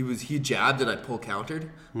he jabbed and I countered.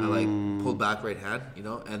 I pulled back right hand, you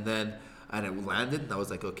know, and it landed, and I was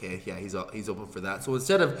like, okay, yeah, he's open for that. So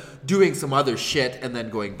instead of doing some other shit and then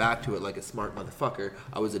going back to it like a smart motherfucker,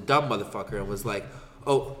 I was a dumb motherfucker and was like,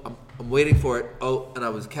 oh, I'm waiting for it. Oh, and I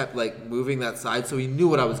was kept like moving that side, so he knew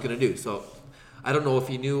what I was gonna do. So I don't know if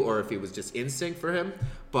he knew or if it was just instinct for him,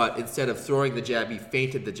 but instead of throwing the jab, he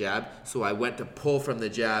feinted the jab. So I went to pull from the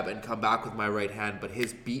jab and come back with my right hand, but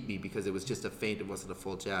his beat me because it was just a feint. It wasn't a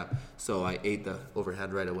full jab. So I ate the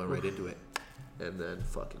overhand right. I went right into it. And then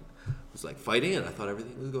fucking was like fighting, and I thought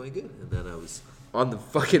everything was going good. And then I was on the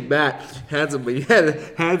fucking mat, hands and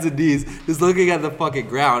knees, just looking at the fucking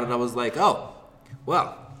ground. And I was like, oh,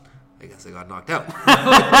 well, I guess I got knocked out.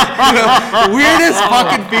 You know, weirdest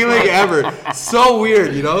fucking feeling ever. So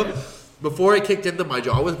weird, you know? Before I kicked into, my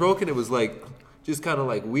jaw was broken. It was like, just kind of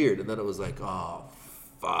like weird. And then it was like, oh,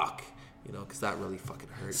 fuck. You know, because that really fucking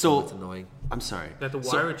hurt. So, it's annoying. I'm sorry. That the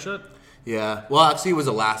wire it shut? Yeah. Well, actually, it was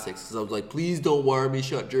elastics. Because I was like, please don't wire me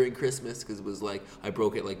shut during Christmas. Because it was like, I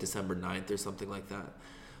broke it like December 9th or something like that.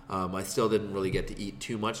 I still didn't really get to eat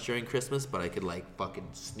too much during Christmas, but I could like fucking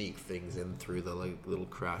sneak things in through the like little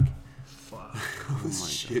crack. Fuck. It was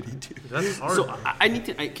shitty, dude. That's hard. So I need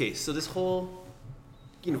to. Okay, so this whole,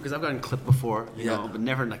 you know, because I've gotten clipped before, you know, but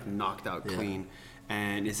never like knocked out clean.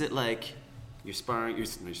 And is it like you're sparring,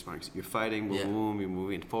 you're fighting, boom, boom, you're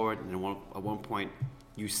moving forward, and then at one point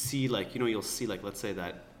you see like, you know, you'll see like, let's say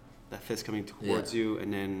that fist coming towards you,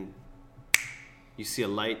 and then you see a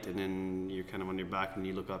light, and then you're kind of on your back, and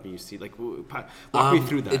you look up and you see like, walk me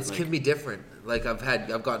through that. It can be different. Like I've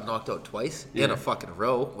gotten knocked out twice in a fucking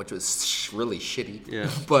row, which was really shitty. Yeah.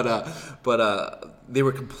 But they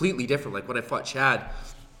were completely different. Like when I fought Chad,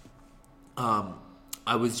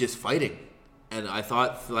 I was just fighting, and I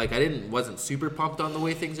thought like wasn't super pumped on the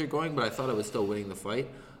way things are going, but I thought I was still winning the fight.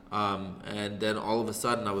 And then all of a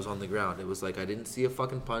sudden I was on the ground. It was like I didn't see a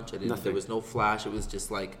fucking punch. There was no flash. It was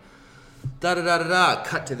just like da-da-da-da-da,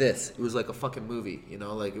 cut to this. It was like a fucking movie, you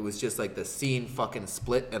know? Like, it was just like the scene fucking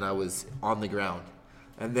split, and I was on the ground.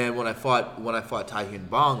 And then when I fought Tai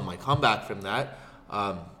Hyun Bong, my comeback from that,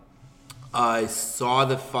 I saw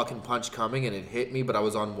the fucking punch coming, and it hit me, but I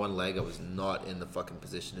was on one leg. I was not in the fucking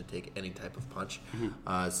position to take any type of punch.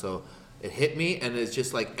 So it hit me, and it's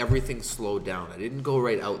just like everything slowed down. I didn't go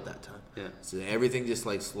right out that time. Yeah. So everything just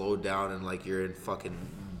like slowed down, and like you're in fucking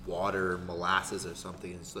water or molasses or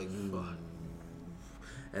something. It's like,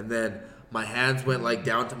 and then my hands went like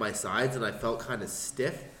down to my sides and I felt kind of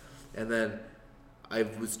stiff. And then I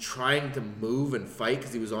was trying to move and fight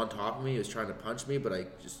because he was on top of me. He was trying to punch me, but I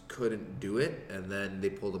just couldn't do it. And then they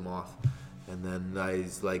pulled him off. And then I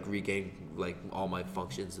like regained like all my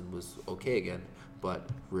functions and was okay again. But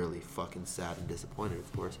really fucking sad and disappointed,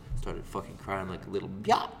 of course. Started fucking crying like a little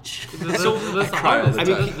biatch. So that's the hardest. I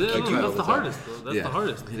That's mean, the hardest, bro. That's the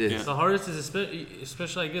hardest. It is. The hardest is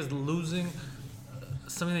especially, I guess, losing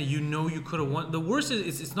something that you know you could have won. The worst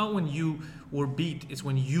is it's not when you were beat. It's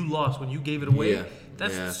when you lost, when you gave it away. Yeah.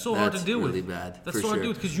 That's so hard to deal with. That's really bad. That's so hard to deal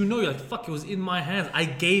with because you know you're like, fuck, it was in my hands. I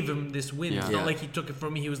gave him this win. It's not like he took it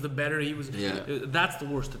from me. He was the better. He was. That's the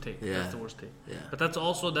worst to take. Yeah. That's the worst to take. Yeah. But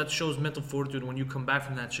that shows mental fortitude when you come back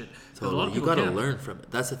from that shit. Totally. A lot of You people gotta can't. learn from it.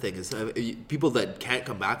 That's the thing is people that can't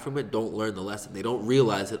come back from it don't learn the lesson. They don't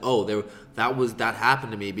realize that that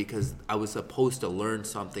happened to me because I was supposed to learn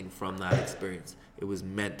something from that experience. It was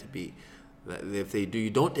meant to be. If you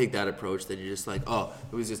don't take that approach, then you're just like, oh,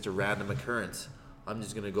 it was just a random occurrence. I'm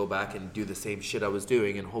just gonna go back and do the same shit I was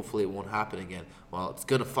doing, and hopefully it won't happen again. Well, it's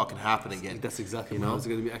gonna fucking happen again. That's exactly what was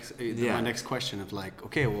going to be my next question of like,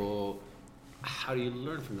 okay, well, how do you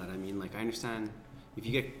learn from that? I mean, like, I understand if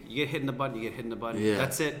you get hit in the butt, you get hit in the butt. Yeah.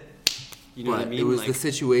 That's it. You know what I mean? It was like, the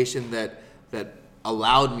situation that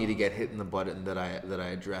allowed me to get hit in the butt and that I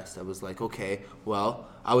addressed. I was like, okay, well,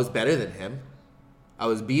 I was better than him. I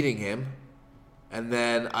was beating him, and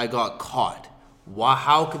then I got caught.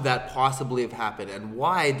 How could that possibly have happened? And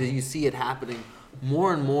why do you see it happening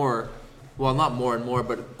more and more? Well, not more and more,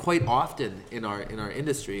 but quite often in our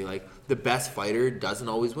industry. Like the best fighter doesn't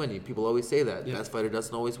always win. People always say that. The best fighter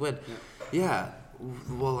doesn't always win. Yeah.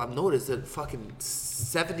 Well, I've noticed that fucking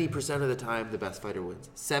 70% of the time the best fighter wins.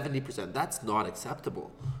 70%. That's not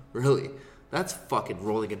acceptable. Really. That's fucking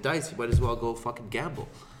rolling a dice. You might as well go fucking gamble.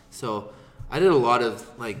 So I did a lot of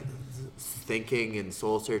like thinking and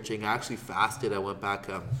soul searching. I actually fasted. I went back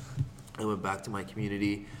to my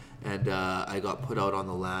community, and I got put out on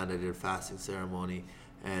the land. I did a fasting ceremony,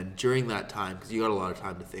 and during that time, because you got a lot of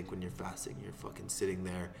time to think when you're fasting, you're fucking sitting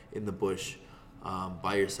there in the bush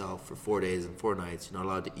by yourself for 4 days and 4 nights. You're not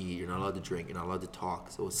allowed to eat. You're not allowed to drink. You're not allowed to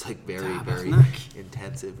talk. So it's like very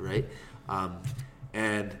intensive, right?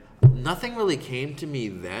 And nothing really came to me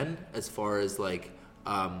then as far as like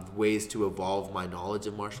ways to evolve my knowledge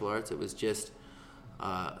of martial arts. It was just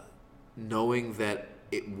knowing that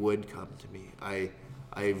it would come to me.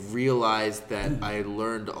 I realized that I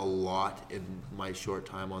learned a lot in my short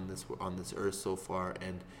time on this earth so far,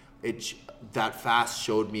 and that fast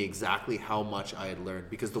showed me exactly how much I had learned,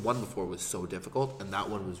 because the one before was so difficult and that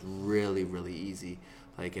one was really, really easy.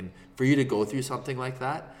 Like, and for you to go through something like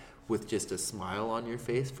that with just a smile on your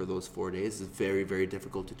face for those 4 days is very, very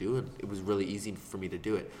difficult to do, and it was really easy for me to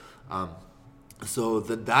do it. So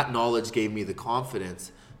that knowledge gave me the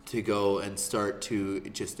confidence to go and start to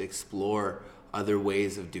just explore other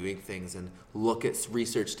ways of doing things and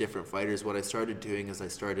research different fighters. What I started doing is I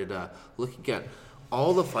started looking at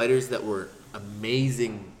all the fighters that were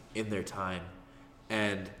amazing in their time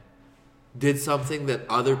and did something that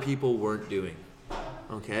other people weren't doing.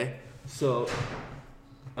 Okay? So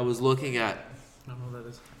I was looking at... I don't know what that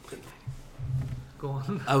is. Go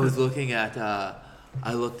on.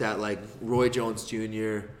 I looked at like Roy Jones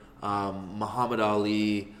Jr., Muhammad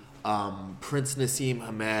Ali, Prince Nassim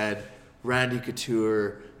Hamed, Randy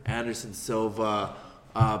Couture, Anderson Silva,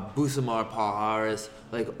 Busamar Paharis.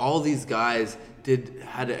 Like all these guys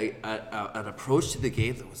had an approach to the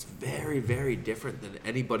game that was very, very different than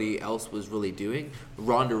anybody else was really doing.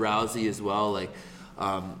 Ronda Rousey as well. Like,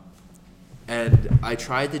 and I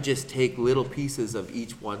tried to just take little pieces of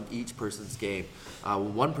each person's game.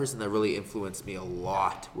 One person that really influenced me a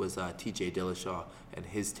lot was T.J. Dillashaw and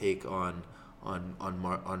his take on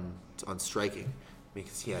striking,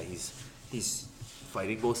 because he's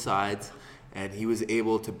fighting both sides, and he was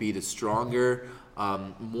able to beat a stronger,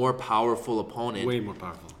 more powerful opponent. Way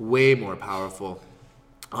more powerful.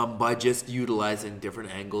 By just utilizing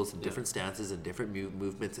different angles and different stances and different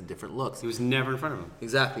movements and different looks. He was never in front of him.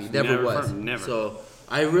 Exactly, he never was. Never. So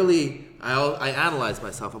I analyzed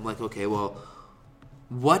myself. I'm like, okay, well,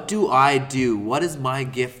 what do I do? What is my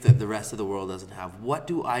gift that the rest of the world doesn't have? What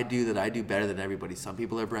do I do that I do better than everybody? Some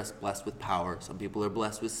people are blessed with power. Some people are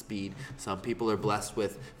blessed with speed. Some people are blessed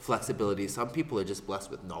with flexibility. Some people are just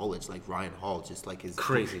blessed with knowledge, like Ryan Hall. Just like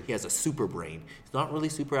crazy. He has a super brain. He's not really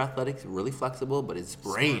super athletic. He's really flexible, but his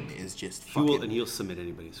brain is just fucking... He'll submit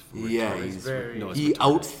anybody's. Yeah, he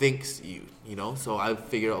outthinks you. You know. So I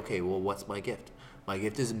figured, okay, well, what's my gift? My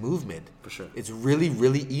gift is movement. For sure. It's really,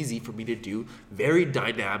 really easy for me to do very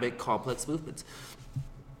dynamic, complex movements.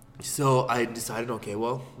 So I decided, okay,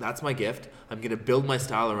 well, that's my gift. I'm going to build my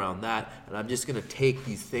style around that, and I'm just going to take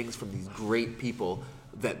these things from these great people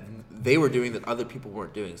that they were doing that other people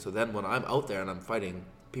weren't doing. So then when I'm out there and I'm fighting,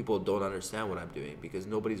 people don't understand what I'm doing because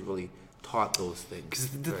nobody's really taught those things. Because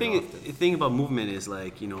the thing about movement is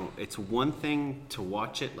like, you know, it's one thing to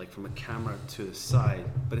watch it like from a camera to the side,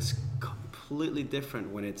 but it's completely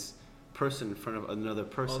different when it's person in front of another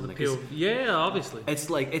person. Like obviously. It's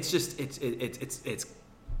like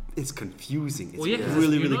it's confusing. It's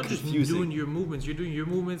really, really not confusing. Just doing your movements. You're doing your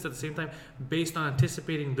movements at the same time based on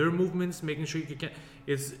anticipating their movements, making sure you can.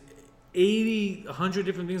 It's 80, 100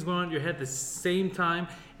 different things going on in your head at the same time,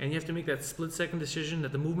 and you have to make that split-second decision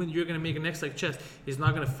that the movement you're going to make next, like chest, is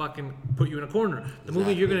not going to fucking put you in a corner. The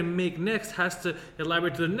movement you're going to make next has to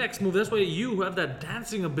elaborate to the next move. That's why you have that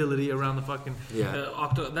dancing ability around the fucking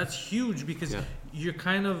octo. That's huge because you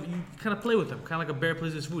kind of play with them, kind of like a bear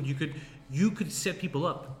plays his food. You could set people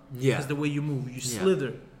up because the way you move, you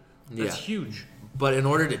slither. That's huge. But in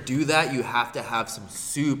order to do that, you have to have some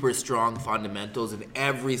super strong fundamentals in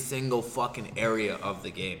every single fucking area of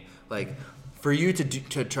the game. Like, for you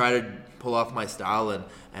to try to pull off my style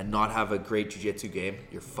and not have a great jiu-jitsu game,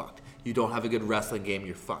 you're fucked. You don't have a good wrestling game,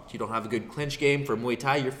 you're fucked. You don't have a good clinch game for Muay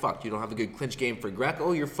Thai, you're fucked. You don't have a good clinch game for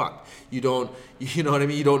Greco, you're fucked. You know what I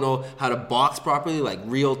mean? You don't know how to box properly, like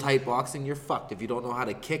real tight boxing, you're fucked. If you don't know how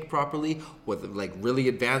to kick properly with like really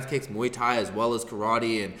advanced kicks, Muay Thai as well as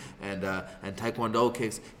karate and Taekwondo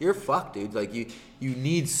kicks, you're fucked, dude. Like you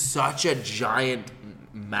need such a giant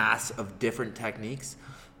mass of different techniques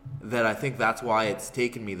that I think that's why it's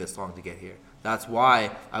taken me this long to get here. That's why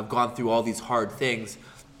I've gone through all these hard things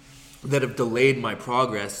that have delayed my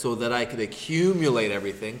progress so that I could accumulate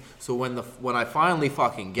everything. So when I finally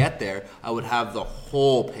fucking get there, I would have the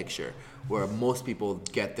whole picture. Where most people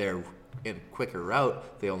get there in a quicker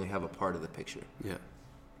route, they only have a part of the picture. Yeah.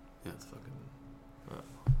 It's fucking.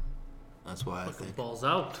 That's why I think. Balls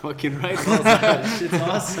out. Fucking right. Balls out. Shit's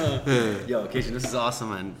awesome. Yo, Kajan, this is awesome,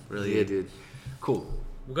 man. Really. Yeah, dude. Cool.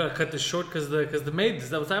 We gotta cut this short because the maid. Is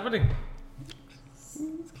that what's happening?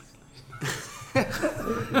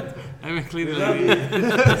 I haven't cleaned it up.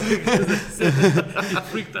 I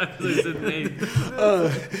freaked out because I said maid.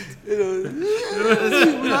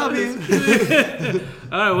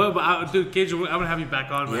 All right, well, but dude, Cage, I'm gonna have you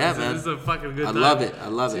back on, man. Yeah, man. This is a fucking good I time. love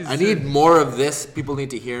it. I need more of this. People need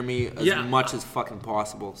to hear me as much as fucking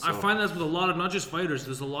possible. So. I find that's with a lot of, not just fighters,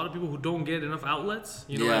 there's a lot of people who don't get enough outlets,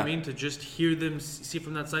 you know what I mean, to just hear them, see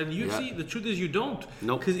from that side. And you see, the truth is you don't.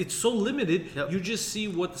 Nope. Because it's so limited, you just see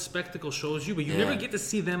what the spectacle shows you, but you never get to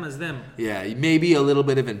see them as them. Yeah, maybe a little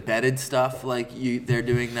bit of embedded stuff like they're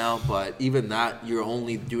doing now, but even that, you're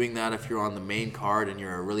only doing that if you're on the main card and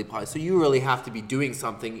you're a really popular. So you really have to be doing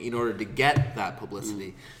something in order to get that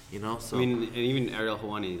publicity, you know? So I mean, and even Ariel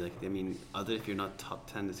Hawani, like, I mean, other if you're not top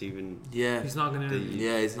 10, it's even... Yeah. He's not going to...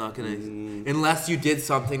 He's not going to... Unless you did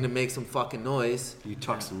something to make some fucking noise. You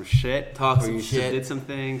talk some shit. Or you did some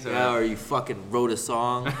things. Or you fucking wrote a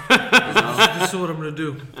song. This is what I'm going to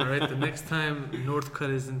do, all right? The next time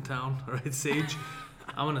Northcutt is in town, all right, Sage...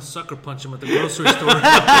 I'm gonna sucker punch him at the grocery store.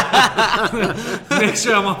 Make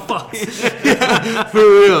sure I'm on Fox. For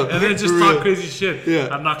real. And then just talk crazy shit. Yeah.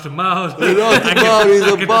 I knocked him out. I knocked him out. He's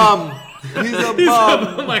a bum. He's a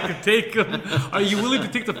bum. I could take him. Are you willing to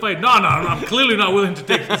take the fight? No, I'm clearly not willing to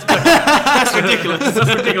take this fight. That's ridiculous.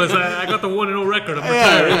 I got the 1-0 record. I'm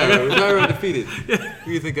retired. Yeah. Retired undefeated. Who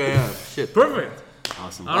do you think I am? Shit. Perfect.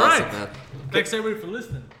 Awesome. All right. Man. Thanks everybody for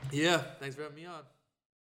listening. Yeah. Thanks for having me on.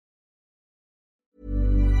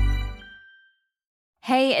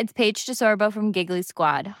 Hey, it's Paige DeSorbo from Giggly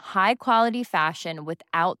Squad. High quality fashion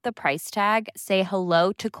without the price tag. Say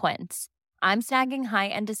hello to Quince. I'm snagging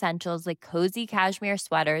high-end essentials like cozy cashmere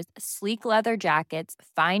sweaters, sleek leather jackets,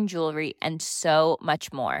 fine jewelry, and so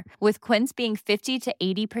much more. With Quince being 50 to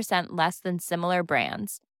 80% less than similar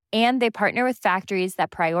brands. And they partner with factories that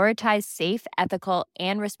prioritize safe, ethical,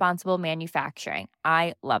 and responsible manufacturing.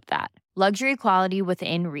 I love that. Luxury quality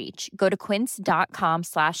within reach. Go to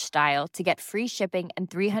quince.com/style to get free shipping and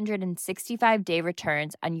 365-day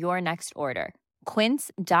returns on your next order.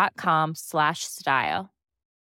 Quince.com/style.